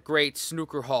a great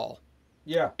snooker hall?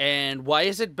 Yeah. And why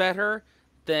is it better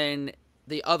than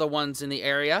the other ones in the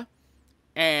area?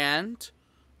 And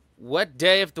what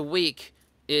day of the week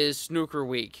is snooker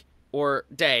week or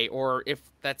day, or if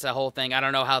that's a whole thing. I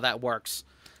don't know how that works.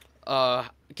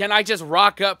 Can I just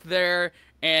rock up there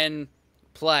and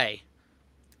play?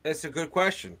 That's a good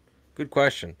question. Good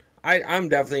question. I'm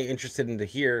definitely interested in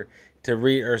reading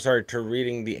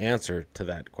the answer to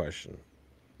that question.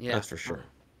 Yeah, that's for sure.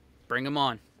 Bring them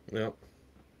on. Yep.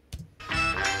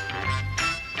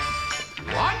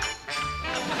 What?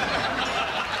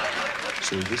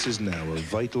 So this is now a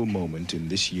vital moment in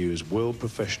this year's World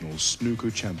Professional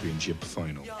Snooker Championship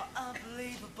final.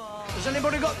 Has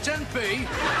anybody got 10p?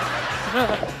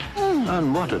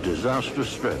 And what a disastrous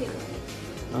stroke.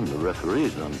 And the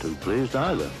referee's none too pleased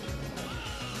either.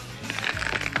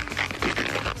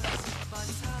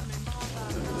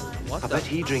 I bet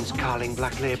he drinks Carling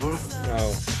Black Label.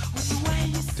 No.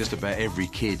 Just about every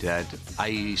kid had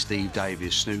a Steve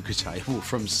Davis snooker table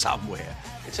from somewhere.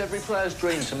 It's every player's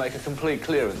dream to make a complete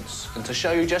clearance. And to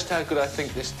show you just how good I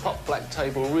think this top black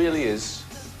table really is,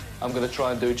 I'm going to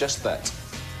try and do just that.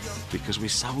 Because we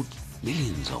sold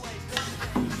millions of it.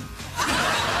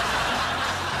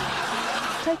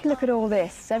 Take a look at all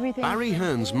this. Everything. Barry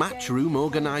Hearn's matchroom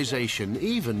organisation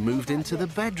even moved into the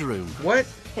bedroom. What?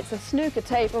 It's a snooker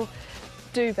table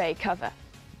duvet cover.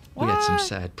 We had some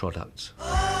sad products.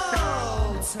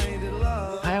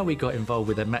 How we got involved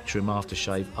with a matchroom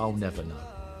aftershave, I'll never know.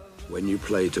 When you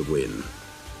play to win,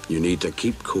 you need to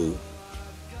keep cool. It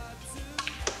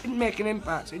didn't make an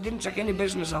impact. It didn't take any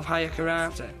business off higher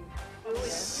karate.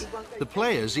 The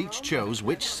players each chose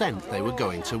which scent they were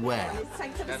going to wear.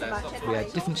 We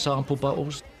had different sample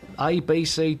bottles, A, B,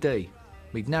 C, D.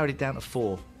 We'd narrowed it down to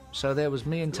 4. So there was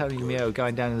me and Tony Mio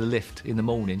going down in the lift in the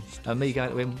morning, and me going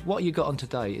to him, what you got on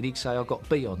today? And he'd say, I've got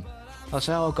B on. I'd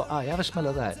say, oh, I've got A, have a smell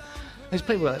of that. There's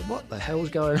people like, what the hell's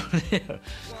going on here?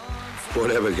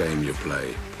 Whatever game you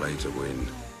play to win.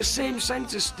 The same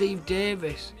scent as Steve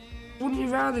Davis. Wouldn't you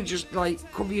rather just,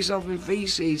 like, cover yourself in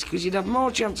feces? Because you'd have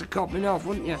more chance of copping off,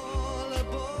 wouldn't you?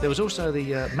 There was also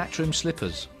the matchroom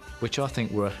slippers, which I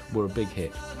think were a big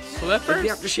hit. If the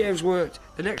aftershaves worked,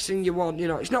 the next thing you want,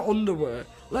 it's not underwear.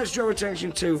 Let's draw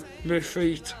attention to my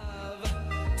feet.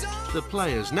 The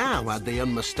players now had the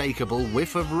unmistakable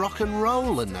whiff of rock and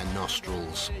roll in their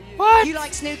nostrils. What? You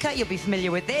like snooker, you'll be familiar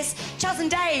with this. Chaz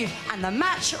and Dave and the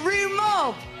Matchroom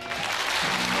Mob.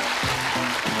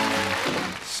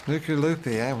 Snooker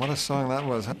Loopy, eh? What a song that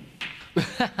was.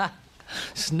 Huh?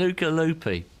 Snooker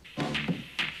Loopy.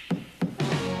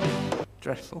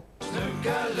 Dreadful.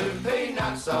 Snooker Loopy,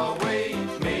 nuts are we,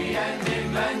 me and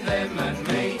him and them and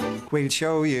me. We'll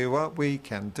show you what we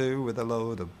can do with a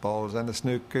load of balls and a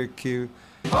snooker cue.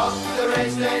 Pop the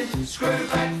reds then, screw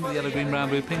back for the yellow, green, brown,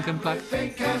 blue, pink and black.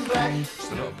 Pink and black.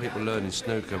 A lot of people learning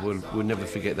snooker will never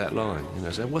forget that line.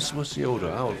 So what's the order?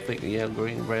 Oh, I think the yellow,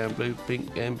 green, brown, blue,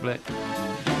 pink and black.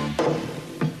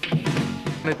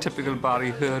 A typical Barry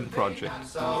Hearn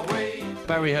project.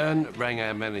 Barry Hearn rang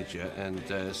our manager and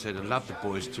said, I'd love the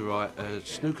boys to write a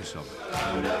snooker song.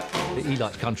 He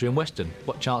likes country and western.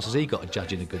 What chance has he got of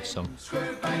judging a good song?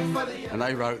 And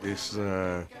they wrote this,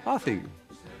 I think,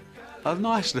 a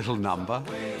nice little number.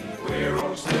 We're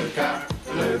all snooker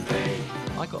loopy.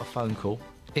 I got a phone call.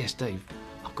 Here, Steve,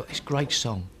 I've got this great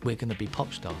song. We're going to be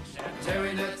pop stars.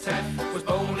 Terry the Taff was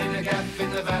born in a gaff in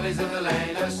the valleys of the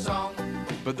land of song.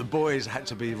 But the boys had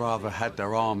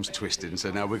their arms twisted and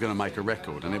said, no, we're going to make a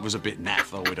record. And it was a bit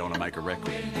naff, oh, we don't want to make a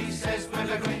record.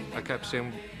 I kept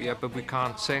saying, yeah, but we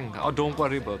can't sing. Oh, don't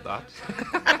worry about that.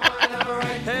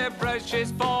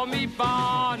 Hairbrushes for me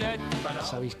bonnet.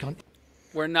 So he's gone.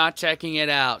 We're not checking it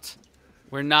out.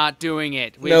 We're not doing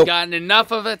it. We've gotten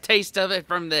enough of a taste of it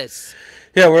from this.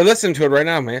 Yeah, we're listening to it right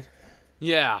now, man.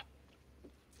 Yeah.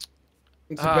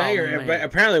 It's a banger. It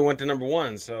apparently went to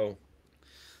 #1, so...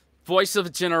 Voice of a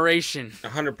generation.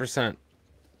 100%.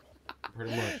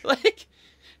 Pretty much. Like,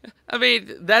 I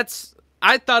mean,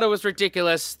 I thought it was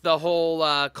ridiculous, the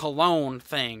whole cologne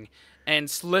thing and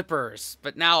slippers,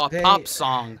 but now a pop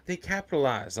song. They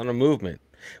capitalize on a movement,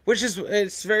 which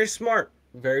it's very smart.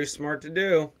 Very smart to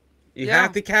do. You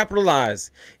have to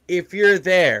capitalize if you're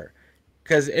there.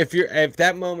 Because if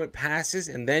that moment passes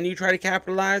and then you try to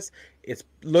capitalize, it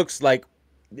looks like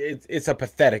it's a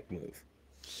pathetic move.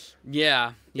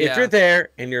 Yeah. If you're there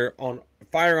and you're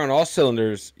firing on all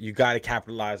cylinders, you got to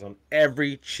capitalize on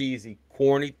every cheesy,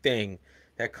 corny thing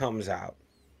that comes out.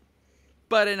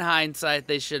 But in hindsight,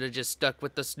 they should have just stuck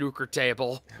with the snooker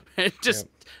table and just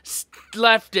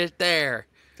left it there.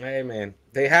 Hey, man.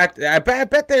 I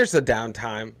bet there's a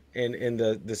downtime in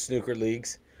the snooker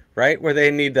leagues, right? Where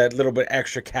they need that little bit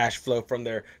extra cash flow from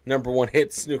their #1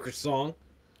 hit snooker song.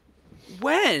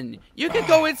 When? You could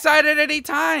go inside at any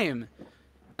time.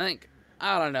 Like,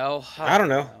 I don't know. I don't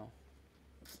know.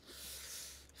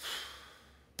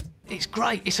 It's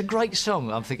great. It's a great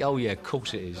song. I'm thinking, oh yeah, of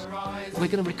course it is. We're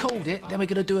going to record it, then we're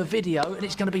going to do a video, and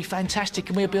it's going to be fantastic,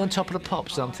 and we'll be on top of the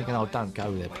pops. So I'm thinking, oh, don't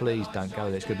go there. Please don't go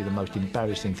there. It's going to be the most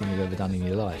embarrassing thing you've ever done in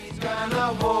your life.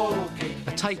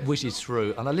 A tape whizzes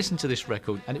through, and I listened to this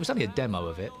record, and it was only a demo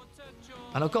of it.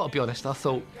 And I've got to be honest, I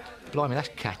thought, blimey, that's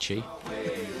catchy.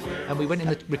 And we went in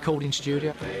the recording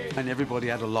studio. And everybody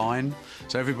had a line,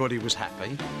 so everybody was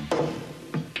happy.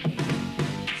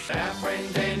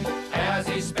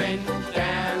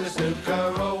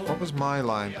 What was my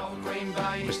line?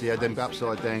 Obviously, he had them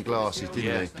upside-down glasses,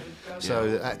 didn't he? So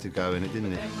that had to go in it,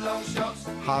 didn't it?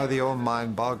 How the old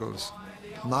mind boggles.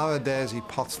 Nowadays he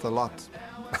pots the lot,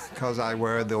 because I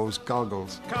wear those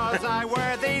goggles. Cause I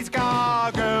wear these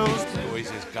goggles. Always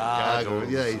his goggles.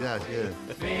 Yeah, he does, yeah.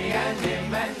 Me and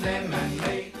him and them and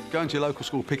me. Go into your local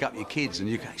school, pick up your kids, and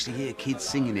you can actually hear kids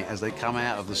singing it as they come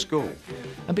out of the school.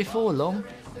 And before long,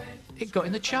 it got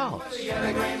in the charts.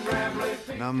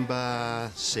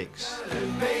 Number 6.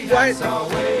 What?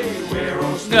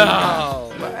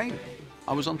 No. But hey,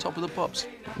 I was on top of the pops.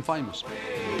 I'm famous.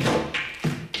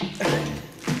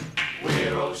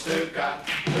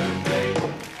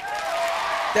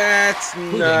 That's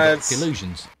nuts.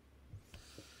 Illusions.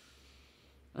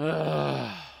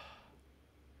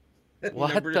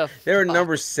 What the They were fuck?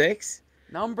 number 6?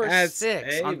 Number That's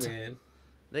 6. Hey, on man.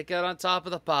 They got on top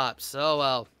of the pops. Oh,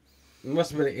 well. It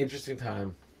must have been an interesting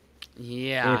time.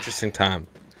 Yeah. Interesting time.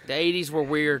 The 80s were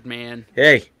weird, man.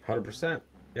 Hey, 100%.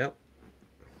 Yep.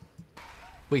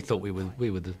 We thought we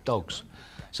were the dogs.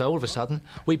 So all of a sudden,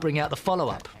 we bring out the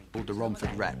follow-up. Called the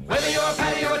Romford Rap. Whether you're a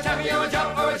paddy or a tappy or a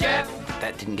jump or a jet.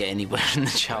 That didn't get anywhere in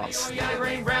the charts. Yellow,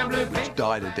 green, brown, blue, Which pink.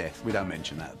 died a death. We don't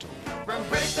mention that at all. From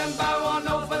Brixton Bow on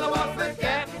North for the Watford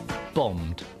Gap.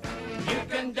 Bombed. You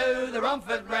can do the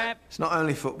Romford Rap. It's not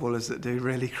only footballers that do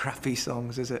really crappy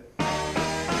songs, is it?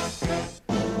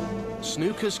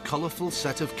 Snooker's colourful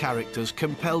set of characters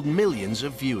compelled millions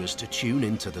of viewers to tune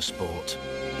into the sport.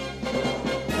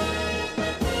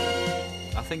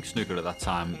 I think snooker at that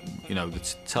time, you know,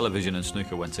 television and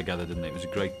snooker went together, didn't it? It was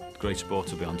a great sport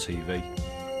to be on TV.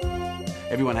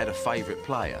 Everyone had a favourite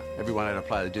player. Everyone had a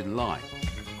player they didn't like.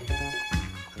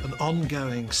 An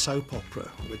ongoing soap opera,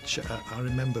 which I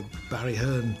remember Barry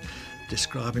Hearn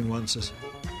describing once as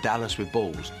Dallas with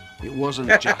balls. It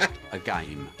wasn't just a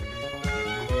game.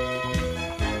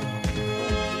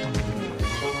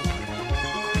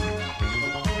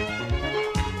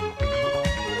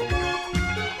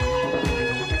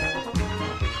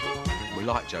 We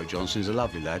like Joe Johnson. He's a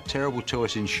lovely lad. Terrible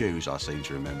choice in shoes, I seem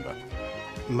to remember.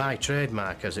 My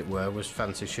trademark, as it were, was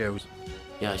fancy shoes.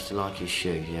 Yeah, I used to like his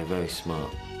shoes. Yeah, very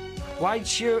smart. White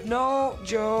shoe. No,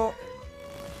 Joe.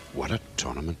 What a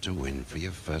tournament to win for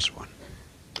your first one.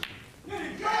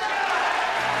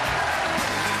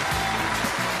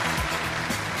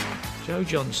 Joe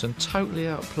Johnson totally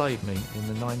outplayed me in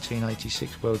the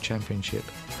 1986 World Championship.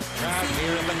 Crowd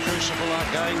here in the Crucible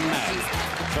are going mad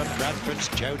for Bradford's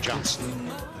Joe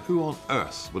Johnson. Who on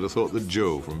earth would have thought that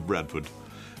Joe from Bradford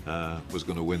was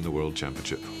going to win the World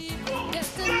Championship?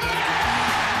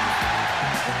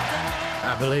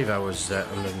 I believe I was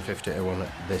 150 to 1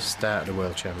 at the start of the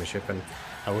World Championship, and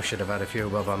I wish I'd have had a few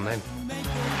above on then. And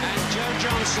Joe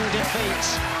Johnson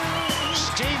defeats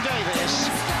Steve Davis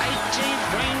 18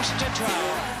 frames to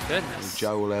 12. Goodness.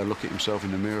 Joe will look at himself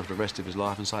in the mirror for the rest of his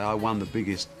life and say, I won the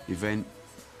biggest event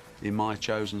in my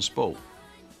chosen sport.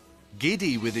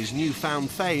 Giddy with his newfound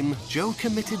fame, Joe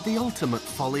committed the ultimate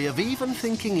folly of even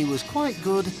thinking he was quite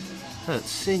good at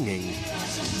singing.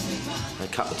 A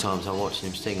couple of times I watched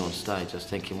him sing on stage, I was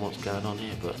thinking, what's going on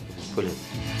here? But it was brilliant.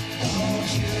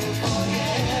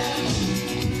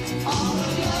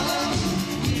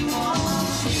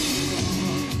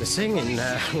 The singing,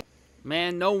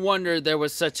 Man, no wonder there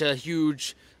was such a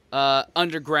huge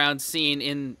underground scene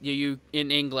in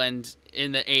England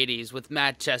in the 80s with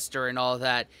Manchester and all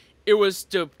that. It was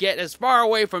to get as far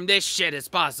away from this shit as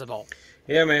possible.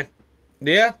 Yeah, man.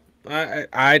 Yeah,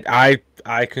 I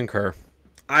concur.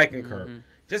 I concur. Mm-hmm.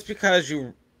 Just because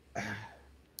you...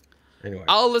 Anyway.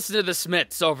 I'll listen to the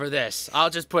Smiths over this.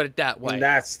 I'll just put it that way.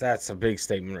 That's a big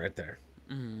statement right there.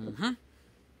 Mm-hmm.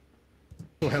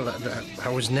 Well, I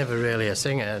was never really a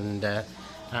singer, and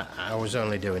I was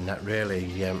only doing that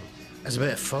really as a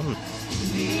bit of fun.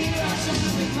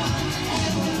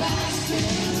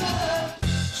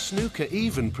 Snooker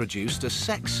even produced a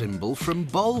sex symbol from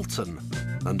Bolton,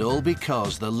 and all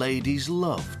because the ladies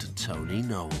loved Tony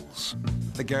Knowles.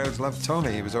 The girls loved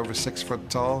Tony. He was over 6 foot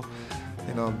tall,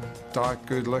 you know, dark,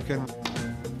 good looking.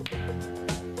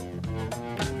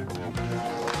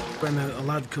 When a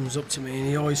lad comes up to me and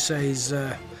he always says,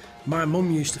 my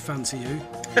mum used to fancy you.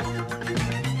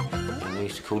 We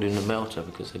used to call him the melter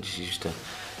because they just used to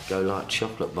go like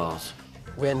chocolate bars.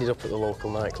 We ended up at the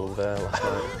local nightclub there last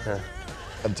night. Yeah.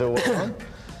 Until what time?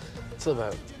 Till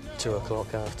about 2 o'clock,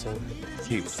 half 2.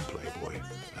 He was a playboy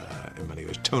in many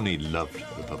ways. Tony loved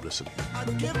the publicity.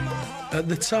 At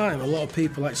the time, a lot of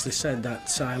people actually said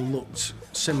that I looked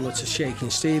similar to Shakin'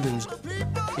 Stevens.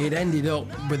 It ended up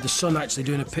with the Sun actually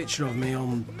doing a picture of me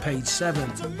on page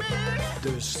 7.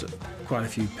 There was quite a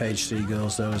few page 3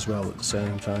 girls there as well at the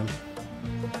same time.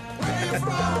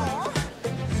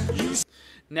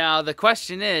 Now, the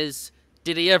question is,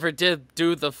 did he ever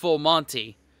do the full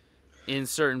Monty in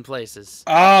certain places?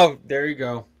 Oh, there you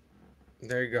go.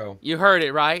 There you go. You heard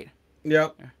it, right?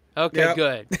 Yep. Okay, Yep.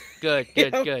 good. Good,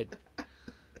 good, Yep. good.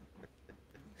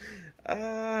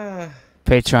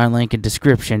 Patreon link in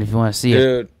description if you want to see it.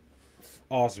 Dude,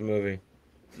 awesome movie.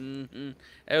 Mm-hmm.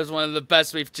 It was one of the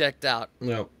best we've checked out.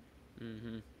 Yep.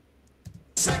 Mm-hmm.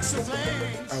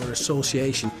 Our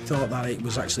association thought that it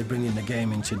was actually bringing the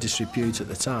game into disrepute at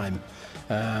the time,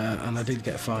 and I did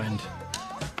get fined.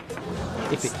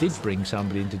 If it did bring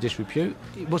somebody into disrepute,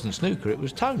 it wasn't Snooker, it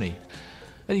was Tony.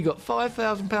 And he got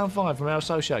 £5,000 fine from our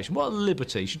association. What a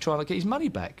liberty. He should try and get his money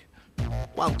back.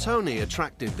 While Tony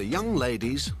attracted the young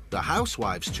ladies, the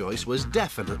housewife's choice was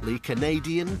definitely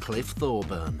Canadian Cliff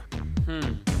Thorburn.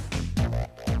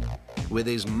 With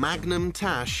his magnum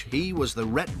tash, he was the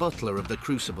Rhett Butler of the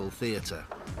Crucible Theatre.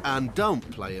 And don't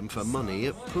play him for money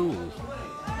at pool.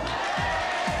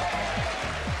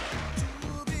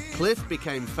 Cliff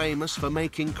became famous for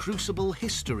making Crucible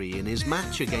history in his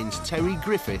match against Terry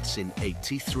Griffiths in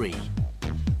 '83.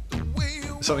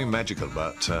 Something magical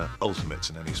about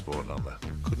ultimates in any sport, aren't there?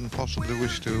 Couldn't possibly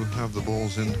wish to have the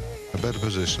balls in a better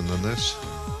position than this.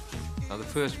 Now, the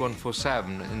first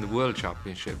 147 in the World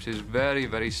Championships is very,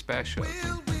 very special.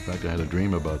 In fact, I had a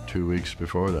dream about 2 weeks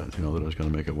before that, you know, that I was going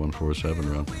to make a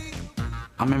 147 run.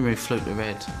 I remember he fluked the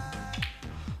red.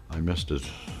 I missed it.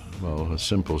 Well, a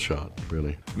simple shot,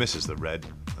 really. Misses the red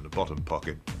and the bottom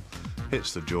pocket,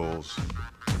 hits the jaws.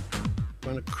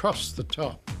 Went across the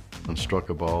top. And struck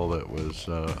a ball that was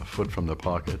a foot from the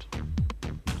pocket.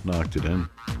 Knocked it in.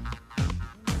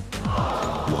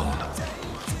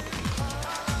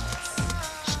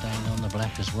 Staying on the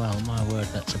black as well. My word,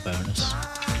 that's a bonus.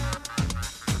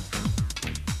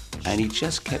 And he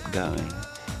just kept going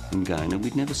and going, and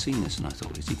we'd never seen this, and I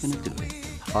thought, is he going to do it?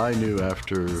 I knew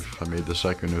after I made the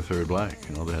second or third black,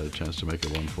 you know, they had a chance to make a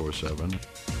 147.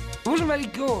 It wasn't very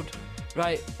good.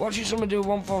 Right, watching someone do a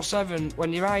 147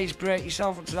 when your eyes break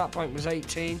yourself up to that point was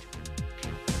 18.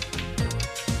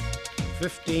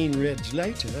 15 reds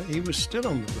later, he was still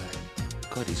on the black.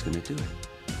 God, he's going to do it.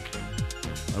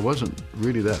 I wasn't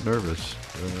really that nervous.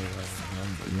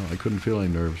 You know, I couldn't feel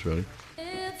any nerves, really.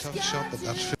 Tough shot, but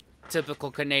that's...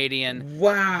 Typical Canadian.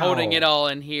 Wow. Holding it all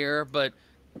in here, but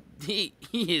he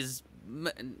is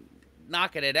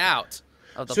knocking it out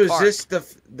of the park. So is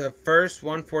this the first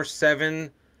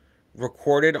 147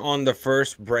 recorded on the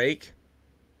first break?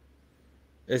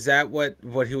 Is that what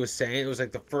he was saying? It was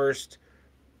like the first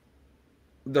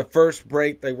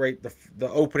break, they rate the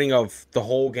opening of the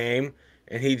whole game,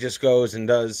 and he just goes and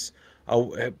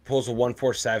pulls a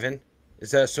 147.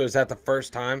 Is that the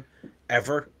first time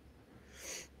ever?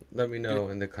 Let me know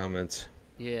in the comments.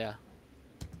 Yeah.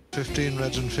 15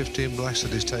 reds and 15 blacks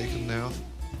that he's taken now.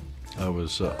 I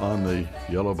was on the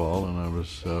yellow ball, and I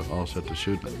was all set to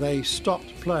shoot. They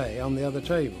stopped play on the other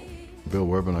table. Bill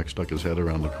Werbenack stuck his head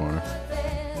around the corner.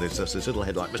 There's just this little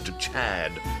head like Mr.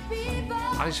 Chad.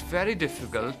 And it's very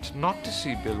difficult not to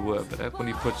see Bill Werbenack when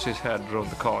he puts his head around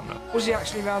the corner. Was he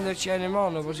actually round there cheering him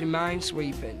on, or was he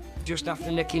minesweeping? Just after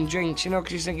nicking drinks, you know,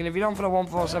 because he's thinking, if you're on for a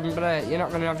 147 break, you're not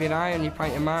going to have your eye on your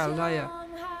pint of mild, are you?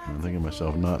 I'm thinking to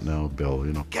myself, not now, Bill,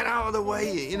 you know. Get out of the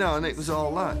way, you know, and it was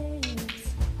all that.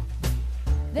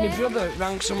 My brother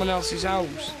rang someone else's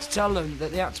house to tell them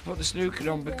that they had to put the snooker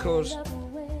on because,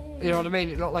 you know what I mean,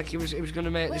 it looked like he was going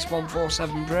to make this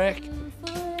 147 break.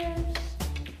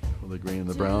 Well, the green and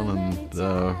the brown, and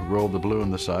rolled the blue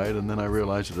on the side, and then I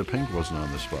realized that the pink wasn't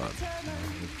on the spot.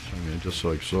 I mean, just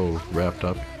like so wrapped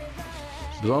up.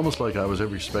 It was almost like I was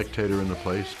every spectator in the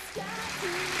place.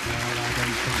 Well, I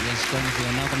don't think there's going to be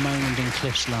another moment in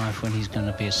Cliff's life when he's going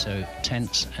to be so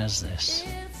tense as this.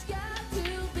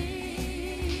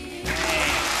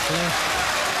 Cliff.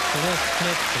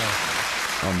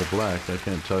 On the black, I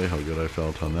can't tell you how good I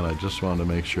felt on that. I just wanted to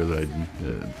make sure that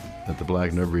that the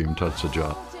black never even touched the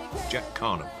jaw. Jack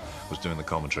Carnham was doing the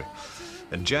commentary.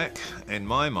 And Jack, in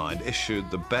my mind,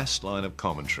 issued the best line of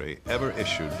commentary ever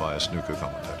issued by a snooker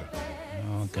commentator.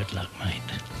 Oh, good luck, mate.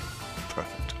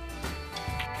 perfect.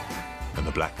 And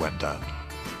the black went down.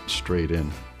 Straight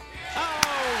in.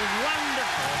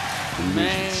 The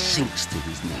music sinks to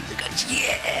his knees. He goes,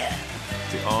 yeah!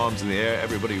 The arms in the air,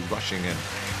 everybody rushing in.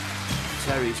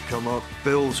 Terry's come up,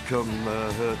 Bill's come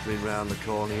hurtling round the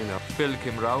corner, you know. Bill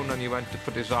came round and he went to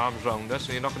put his arms round us,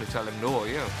 so you're not going to tell him no, are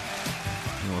you?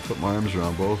 I put my arms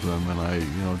around both of them, and I,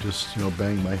 just,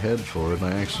 banged my head for it,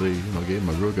 and I actually, gave him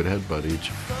a real good headbutt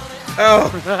each. Oh!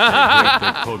 Great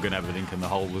big hug and everything, and the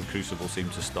whole of the Crucible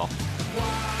seemed to stop.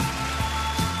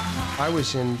 I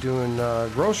was in doing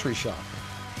grocery shopping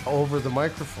over the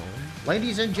microphone.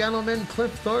 Ladies and gentlemen,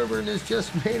 Cliff Thorburn has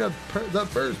just made the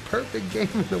first perfect game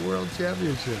in the World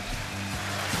Championship.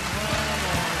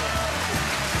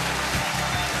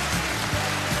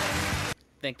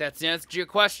 Think that's the answer to your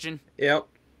question. Yep.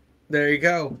 There you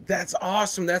go. That's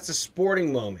awesome. That's a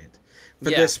sporting moment.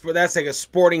 Yeah. That's like a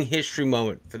sporting history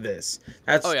moment for this.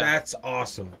 That's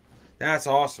awesome. That's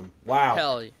awesome.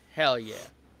 Wow. Hell yeah.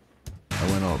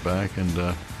 I went out back, and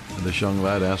this young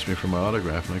lad asked me for my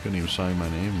autograph, and I couldn't even sign my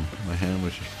name. My hand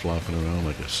was just flopping around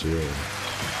like a seal. 18,000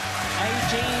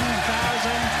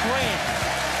 quid.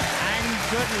 And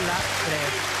good luck,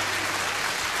 Cliff.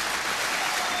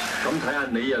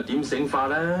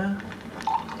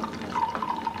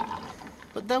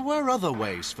 But there were other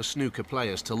ways for snooker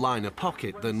players to line a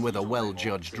pocket than with a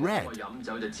well-judged red.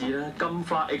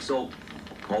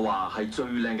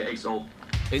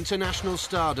 International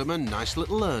stardom and nice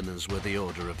little earners were the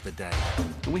order of the day.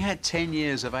 And we had 10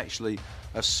 years of actually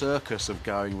a circus of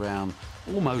going round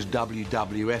almost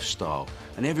WWF style,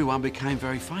 and everyone became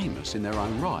very famous in their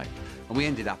own right. And we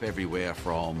ended up everywhere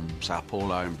from Sao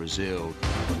Paulo in Brazil,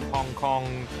 Hong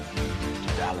Kong,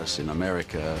 Dallas in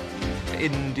America,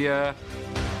 India,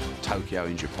 Tokyo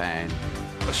in Japan,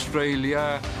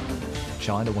 Australia.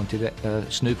 China wanted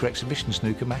snooker exhibition,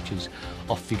 snooker matches.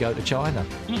 Off you go to China.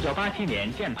 1987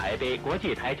年箭牌杯国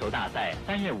际台球大赛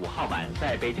3月5号晚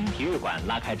在北京体育馆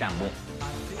拉开战幕。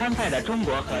参赛的中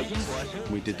国和英国。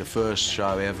 We did the first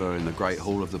show ever in the Great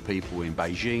Hall of the People in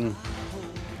Beijing.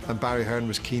 And Barry Hearn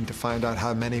was keen to find out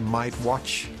how many might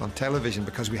watch on television,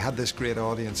 because we had this great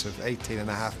audience of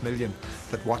 18.5 million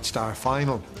that watched our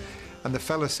final. And the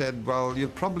fella said, well, you'll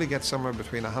probably get somewhere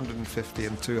between 150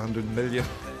 and 200 million.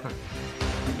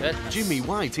 Jimmy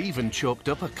White even chalked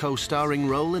up a co-starring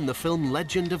role in the film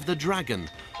Legend of the Dragon,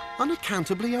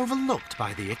 unaccountably overlooked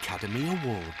by the Academy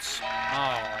Awards.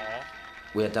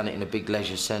 We had done it in a big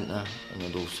leisure centre, and we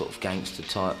had all sort of gangster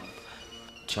type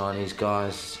Chinese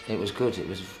guys. It was good, it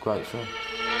was great fun.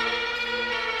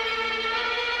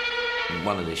 In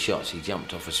one of the shots, he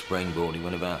jumped off a springboard, he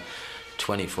went about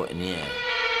 20 foot in the air.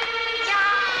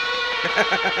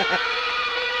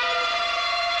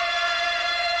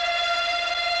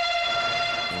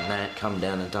 And Nat come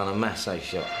down and done a massage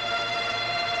shot.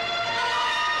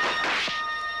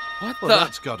 Well,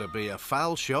 that's got to be a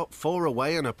foul shot, 4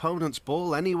 away an opponent's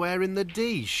ball anywhere in the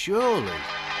D, surely.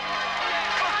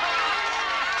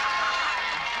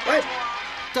 What?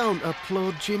 Don't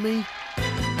applaud, Jimmy.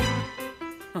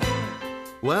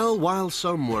 Well, while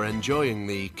some were enjoying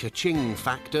the ka-ching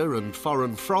factor and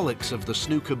foreign frolics of the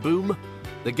snooker boom,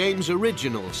 the game's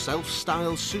original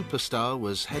self-styled superstar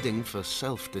was heading for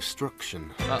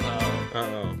self-destruction.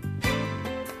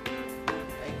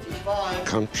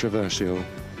 Controversial,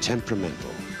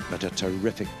 temperamental, but a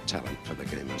terrific talent for the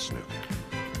game of snooker.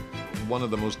 One of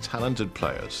the most talented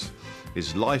players.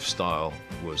 His lifestyle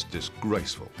was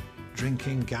disgraceful.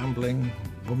 Drinking, gambling,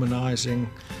 womanizing,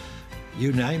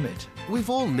 you name it. We've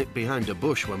all nipped behind a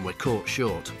bush when we're caught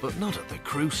short, but not at the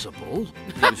Crucible.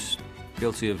 He was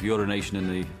guilty of urination in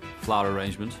the flower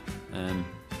arrangement. I don't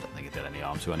think it did any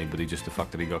harm to anybody, just the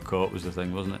fact that he got caught was the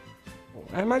thing, wasn't it?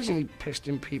 I imagine he pissed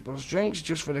in people's drinks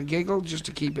just for a giggle, just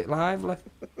to keep it lively.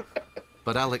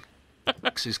 But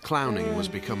Alex's clowning was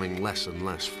becoming less and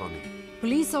less funny.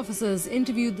 Police officers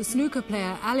interviewed the snooker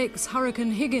player Alex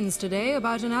Hurricane Higgins today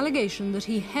about an allegation that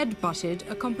he headbutted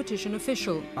a competition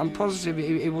official. I'm positive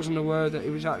he wasn't aware that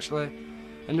he was actually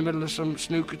in the middle of some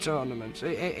snooker tournament.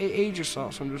 He just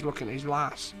thought someone was looking at his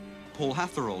lass. Paul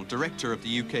Hatherall, director of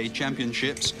the UK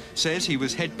Championships, says he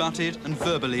was headbutted and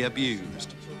verbally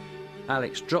abused.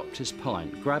 Alex dropped his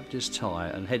pint, grabbed his tie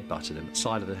and headbutted him at the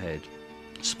side of the head.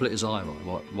 Split his eye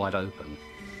wide open.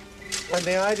 And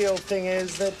the ideal thing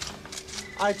is that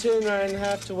I turn around and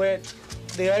have to wait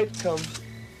the outcome.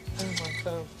 Oh my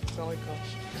God, golly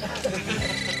gosh.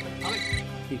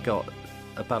 He got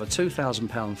about a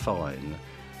 £2,000 fine,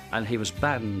 and he was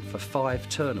banned for 5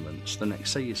 tournaments the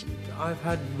next season. I've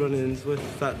had run-ins with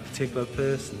that particular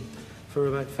person for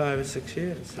about 5 or 6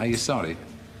 years. Are you sorry?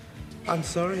 I'm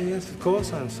sorry, yes, of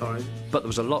course I'm sorry. But there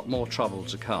was a lot more trouble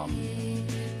to come.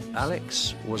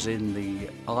 Alex was in the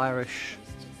Irish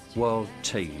world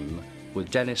team with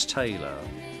Dennis Taylor.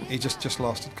 He just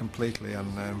lost it completely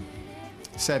and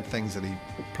said things that he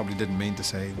probably didn't mean to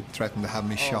say. He threatened to have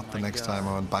me shot the next time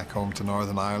I went back home to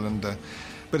Northern Ireland.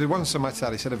 But it wasn't so much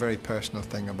that. He said a very personal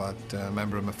thing about a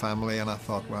member of my family, and I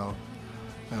thought, well,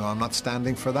 you know, I'm not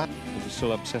standing for that. Are you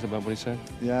still upset about what he said?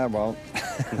 Yeah, well,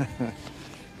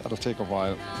 that'll take a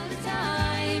while.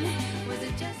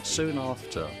 Soon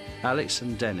after, Alex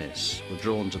and Dennis were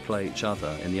drawn to play each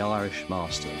other in the Irish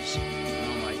Masters.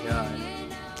 Oh my God.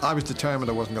 I was determined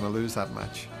I wasn't going to lose that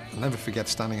match. I'll never forget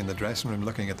standing in the dressing room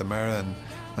looking at the mirror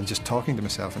and just talking to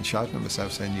myself and shouting at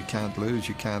myself saying, you can't lose,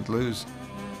 you can't lose.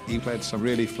 He played some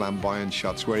really flamboyant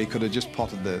shots where he could have just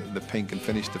potted the pink and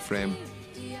finished the frame.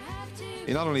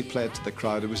 He not only played to the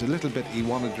crowd, it was a little bit, he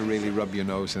wanted to really rub your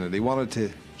nose in it. He wanted to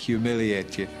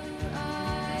humiliate you.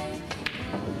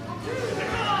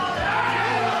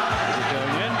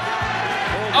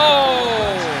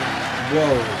 Oh!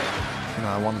 Whoa! You know,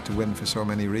 I wanted to win for so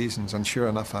many reasons, and sure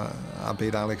enough, I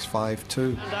beat Alex 5-2.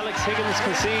 And Alex Higgins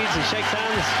concedes and shakes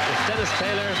hands with Dennis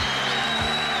Taylor.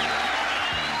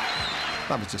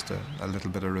 That was just a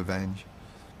little bit of revenge.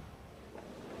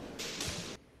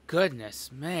 Goodness,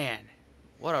 man.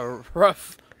 What a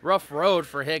rough road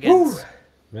for Higgins. Woo.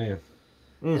 Man.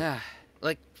 Yeah.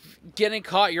 Like, getting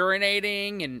caught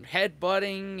urinating and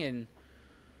headbutting and...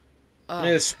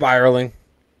 It's spiraling.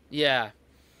 Yeah.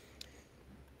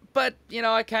 But, you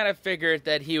know, I kind of figured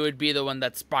that he would be the one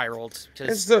that spiraled.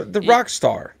 It's the rock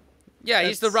star. Yeah,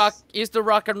 he's the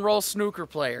rock and roll snooker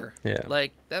player. Yeah.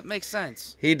 Like, that makes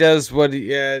sense. He does what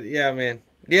yeah, man.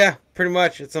 Yeah, pretty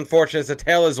much. It's unfortunate. It's a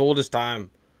tale as old as time.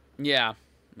 Yeah.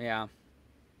 Yeah.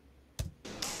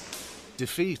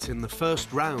 Defeat in the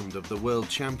first round of the World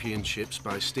Championships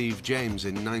by Steve James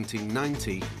in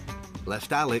 1990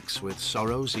 left Alex with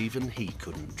sorrows even he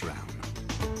couldn't drown.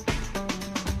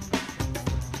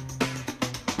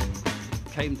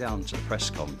 Came down to the press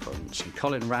conference, and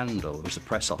Colin Randall, who was the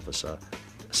press officer,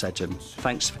 said to him,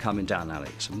 "Thanks for coming down,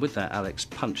 Alex." And with that, Alex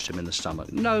punched him in the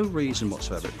stomach. No reason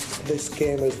whatsoever. This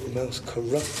game is the most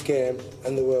corrupt game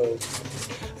in the world.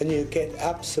 And you get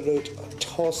absolute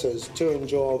tossers doing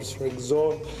jobs for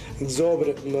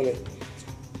exorbitant money.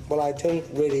 Well, I don't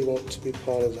really want to be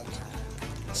part of that.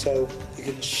 So you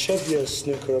can shove your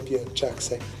snooker up your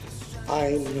jacksie.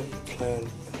 I'm not playing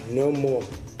no more.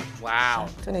 Wow.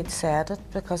 And he'd said it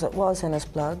because it was in his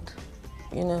blood,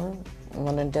 you know. I'm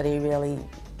wondering, did he really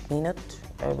mean it?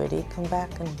 Or would he come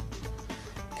back and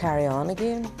carry on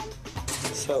again?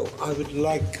 So I would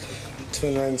like to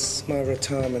announce my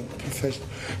retirement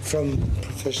from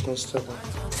professional snooker.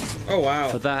 Oh, wow.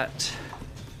 For that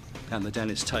and the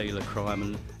Dennis Taylor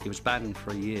crime, he was banned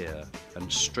for a year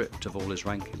and stripped of all his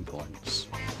ranking points.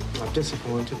 I'm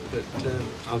disappointed, but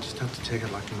I'll just have to take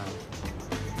it like a man.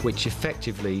 Which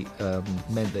effectively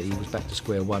meant that he was back to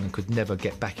square one and could never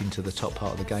get back into the top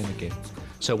part of the game again.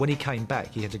 So when he came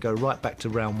back, he had to go right back to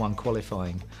round one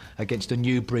qualifying against a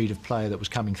new breed of player that was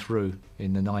coming through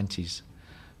in the 90s.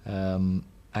 And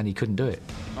he couldn't do it.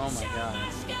 Oh my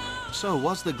God. So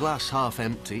was the glass half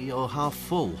empty or half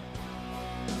full?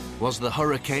 Was the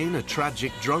hurricane a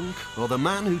tragic drunk or the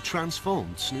man who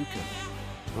transformed snooker?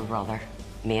 My brother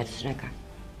made snooker.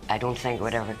 I don't think it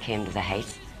would ever came to the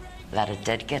height that it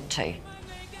did get to,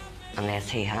 unless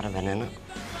he had been in it.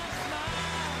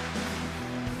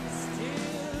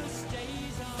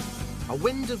 A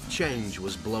wind of change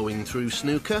was blowing through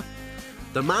snooker.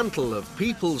 The mantle of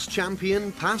People's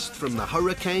Champion passed from the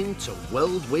Hurricane to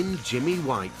whirlwind Jimmy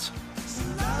White.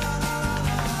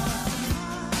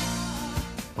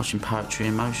 Watching poetry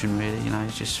in motion, really, you know,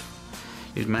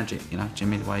 he was magic, you know,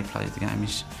 Jimmy, the way he played the game,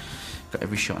 he's got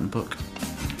every shot in the book.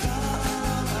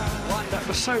 That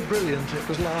was so brilliant, it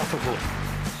was laughable.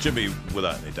 Jimmy,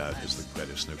 without any doubt, is the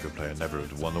greatest snooker player, never would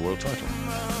have won the world title.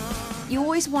 You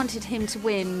always wanted him to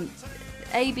win,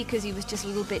 A, because he was just a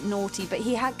little bit naughty, but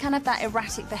he had kind of that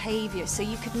erratic behaviour, so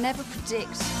you could never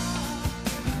predict.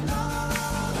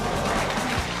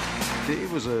 It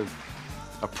was a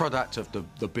product of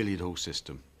the billiard hall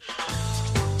system.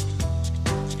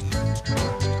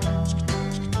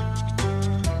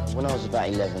 When I was about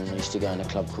 11, I used to go in a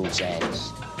club called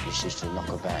Sands. It's just to knock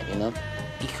about, you know?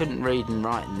 He couldn't read and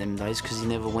write in them days because he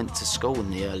never went to school in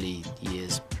the early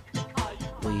years.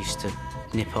 We used to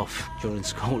nip off during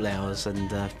school hours and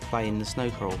play in the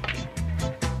snooker hall.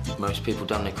 Most people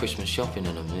done their Christmas shopping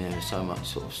in them. Yeah, there's so much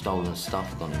sort of stolen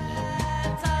stuff gone in there.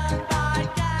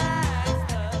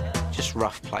 Just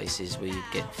rough places where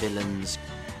you'd get villains.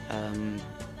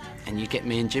 and you get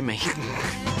me and Jimmy.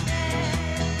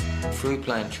 Through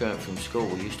playing truant from school,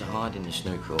 we used to hide in the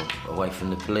snooker hall, away from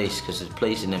the police, because the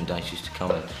police in them days used to come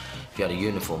and, if you had a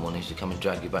uniform on, they used to come and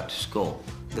drag you back to school.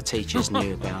 The teachers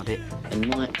knew about it. And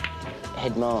my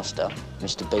headmaster,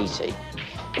 Mr. Beatty,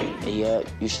 he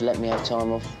used to let me have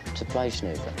time off to play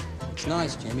snooker. It's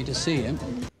nice, Jimmy, to see him.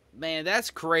 Man, that's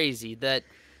crazy that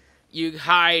you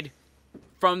hide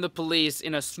from the police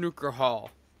in a snooker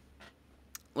hall.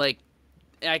 Like,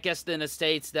 I guess in the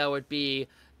States that would be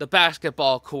the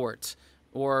basketball court,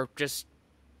 or just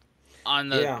on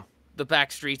the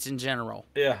back streets in general.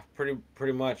 Yeah,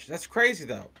 pretty much. That's crazy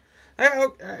though.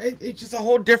 It's just a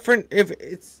whole different. If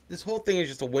it's this whole thing is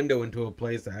just a window into a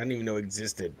place that I didn't even know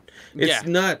existed. It's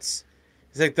nuts.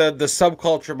 It's like the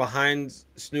subculture behind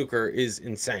snooker is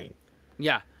insane.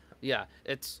 Yeah.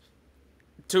 It's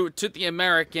to the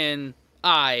American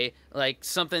eye, like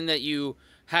something that you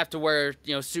have to wear,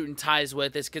 suit and ties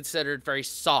with is considered very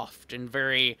soft and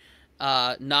very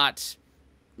not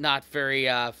very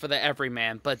for the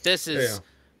everyman. But this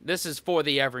is for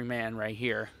the everyman right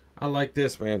here. I like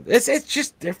this, man. It's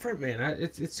just different, man.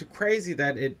 It's crazy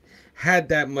that it had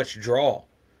that much draw.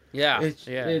 Yeah,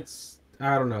 it's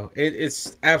I don't know.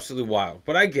 It's absolutely wild.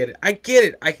 But I get it. I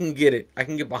can get it. I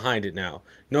can get behind it now,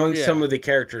 knowing some of the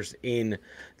characters in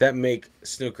that make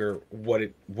snooker what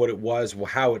it was,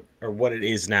 how it or what it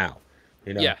is now.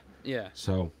 Yeah.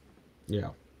 So, yeah.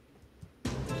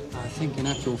 I think in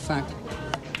actual fact,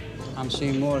 I'm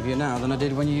seeing more of you now than I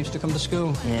did when you used to come to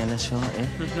school. Yeah, that's right, yeah.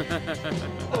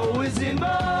 Oh, is it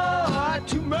more,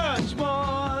 too much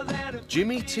more than...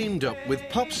 Jimmy teamed up with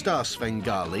pop star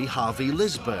Svengali Harvey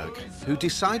Lisberg, who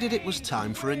decided it was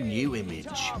time for a new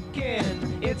image.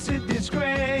 It's a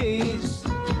disgrace.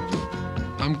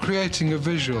 I'm creating a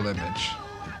visual image.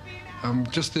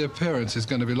 Just the appearance is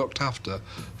going to be looked after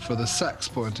for the sex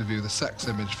point of view, the sex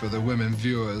image for the women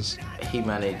viewers. He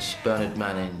managed Bernard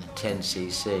Manning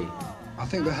 10cc. I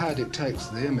think the hair dictates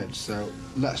the image, so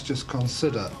let's just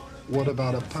consider, what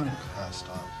about a punk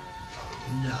hairstyle?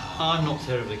 No, I'm not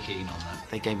terribly keen on that.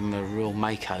 They gave him a real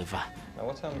makeover. Now,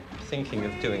 what I'm thinking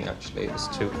of doing, actually, is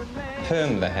to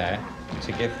perm the hair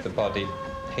to give the body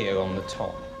hair on the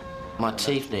top. My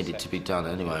teeth needed to be done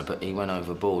anyway, but he went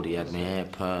overboard. He had my hair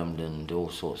permed and all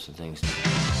sorts of things.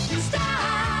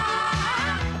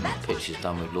 Pictures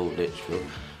done with Lord Lichfield.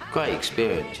 Great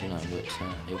experience, but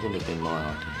it wouldn't have been my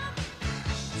idea.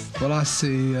 Well, I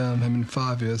see him in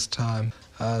 5 years' time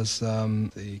as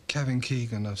the Kevin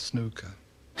Keegan of snooker.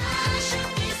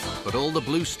 But all the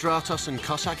blue Stratos and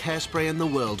Cossack hairspray in the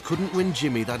world couldn't win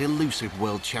Jimmy that elusive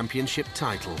World Championship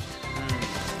title.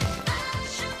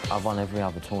 I've won every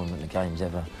other tournament the game's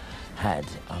ever had.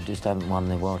 I just haven't won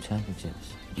the World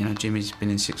Championships. Jimmy's been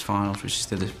in 6 finals, which is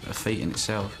still a feat in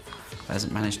itself. But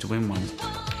hasn't managed to win one. And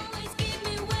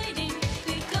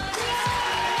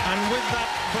with that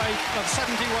break of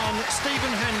 71,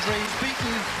 Stephen Hendry's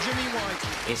beaten Jimmy White.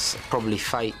 It's probably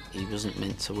fate. He wasn't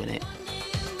meant to win it.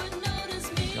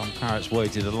 John Parrott's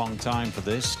waited a long time for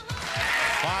this.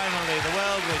 Finally, the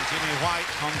whirlwind Jimmy White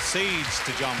concedes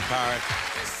to John Parrott.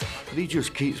 But he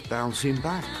just keeps bouncing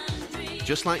back.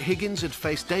 Just like Higgins had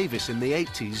faced Davis in the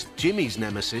 80s, Jimmy's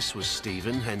nemesis was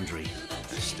Stephen Hendry.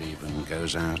 Stephen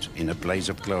goes out in a blaze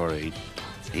of glory.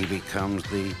 He becomes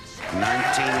the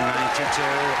 1992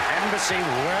 Embassy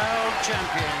World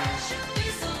Champions.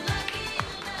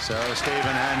 So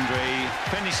Stephen Hendry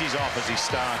finishes off as he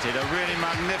started. A really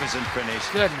magnificent finish.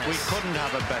 Goodness. We couldn't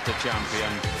have a better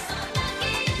champion.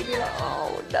 You're like,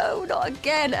 oh no, not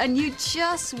again. And you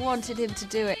just wanted him to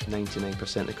do it.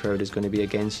 99% of the crowd is going to be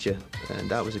against you, and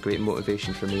that was a great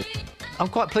motivation for me. I'm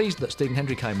quite pleased that Stephen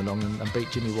Hendry came along and beat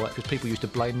Jimmy White, because people used to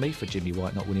blame me for Jimmy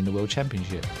White not winning the World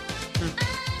Championship.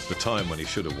 The time when he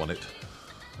should have won it,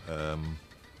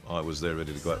 I was there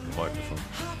ready to go out with the microphone.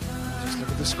 Just look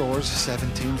at the scores,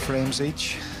 17 frames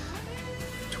each,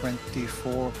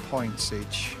 24 points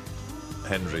each.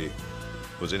 Hendry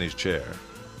was in his chair,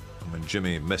 and when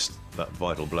Jimmy missed that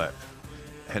vital black,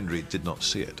 Hendry did not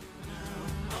see it.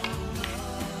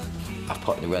 I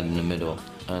put the red in the middle,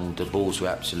 and the balls were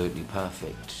absolutely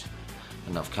perfect.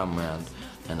 And I've come round,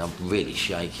 and I'm really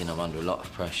shaking. I'm under a lot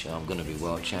of pressure. I'm going to be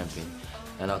world champion.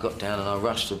 And I got down and I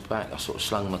rushed the back. I sort of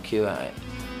slung my cue at it.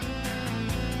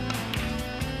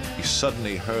 He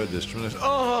suddenly heard this tremendous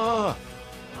 "ah!"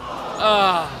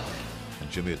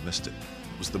 And Jimmy had missed it.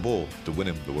 It was the ball to win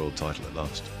him the world title at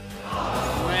last.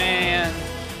 Man.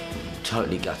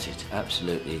 Totally gutted,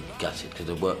 absolutely gutted, because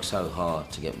I worked so hard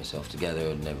to get myself together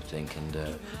and everything, and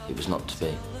it was not to be.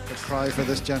 A cry for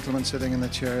this gentleman sitting in the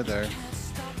chair there.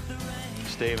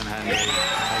 Stephen Hendry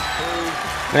has proved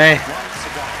Hey. once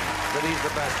again that he's the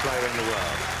best player in the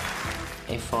world.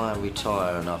 If I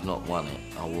retire and I've not won it,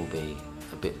 I will be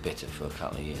a bit bitter for a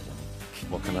couple of years.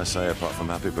 What can I say apart from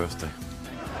happy birthday?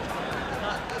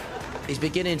 He's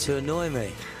beginning to annoy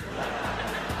me.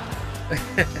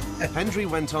 Hendry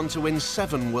went on to win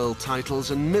 7 world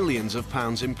titles and millions of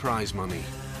pounds in prize money.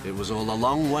 It was all a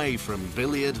long way from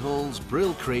billiard halls,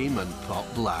 Brill Cream and Pot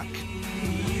Black.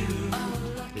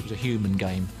 It was a human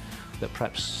game that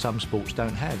perhaps some sports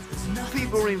don't have.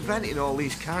 People were inventing all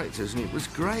these characters and it was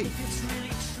great.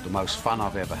 The most fun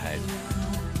I've ever had.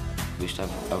 We used to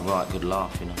have a right good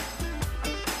laugh, you know.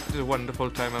 It was a wonderful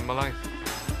time in my life.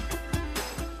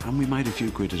 And we made a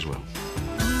few quid as well.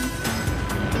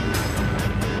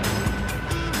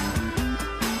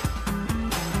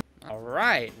 All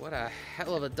right, what a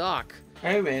hell of a doc.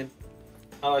 Hey, man.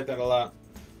 I like that a lot.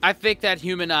 I think that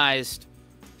humanized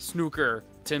snooker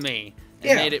to me. It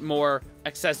Yeah. made it more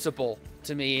accessible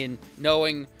to me, and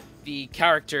knowing the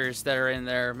characters that are in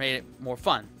there made it more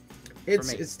fun for me.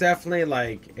 It's definitely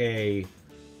like a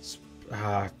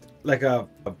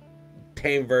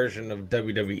tame version of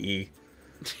WWE.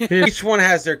 Each one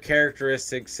has their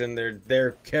characteristics and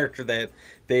their character that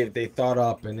they thought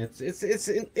up, and it's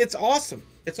awesome.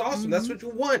 It's awesome. That's what you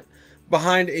want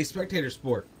behind a spectator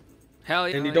sport. Hell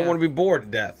yeah! And you don't want to be bored to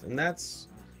death. And that's,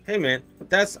 hey man,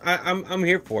 I'm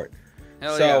here for it.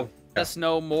 Hell so, yeah. Let us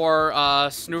know more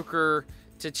snooker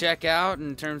to check out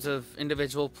in terms of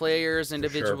individual players,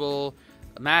 individual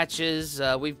matches.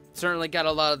 We've certainly got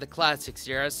a lot of the classics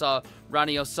here. I saw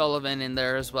Ronnie O'Sullivan in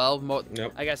there as well.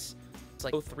 I guess it's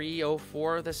like 03,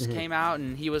 04 this came out,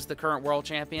 and he was the current world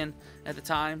champion at the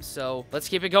time. So let's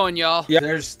keep it going, y'all. Yeah,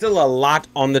 there's still a lot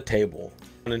on the table,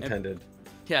 unintended.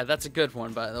 Yeah, that's a good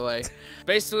one, by the way.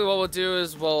 Basically, what we'll do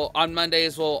is on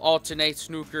Mondays, we'll alternate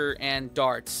snooker and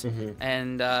darts,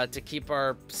 and to keep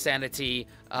our sanity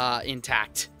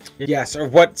intact. Yes, or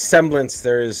what semblance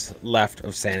there is left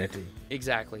of sanity.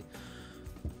 Exactly.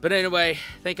 But anyway,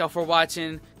 thank y'all for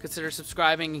watching. Consider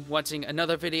subscribing, watching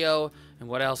another video. And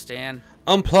what else, Dan?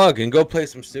 Unplug and go play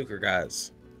some snooker,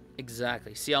 guys.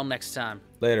 Exactly. See y'all next time.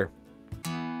 Later.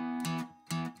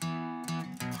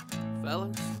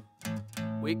 Fellas,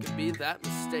 we could be that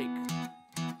mistake.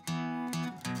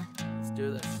 Let's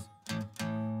do this.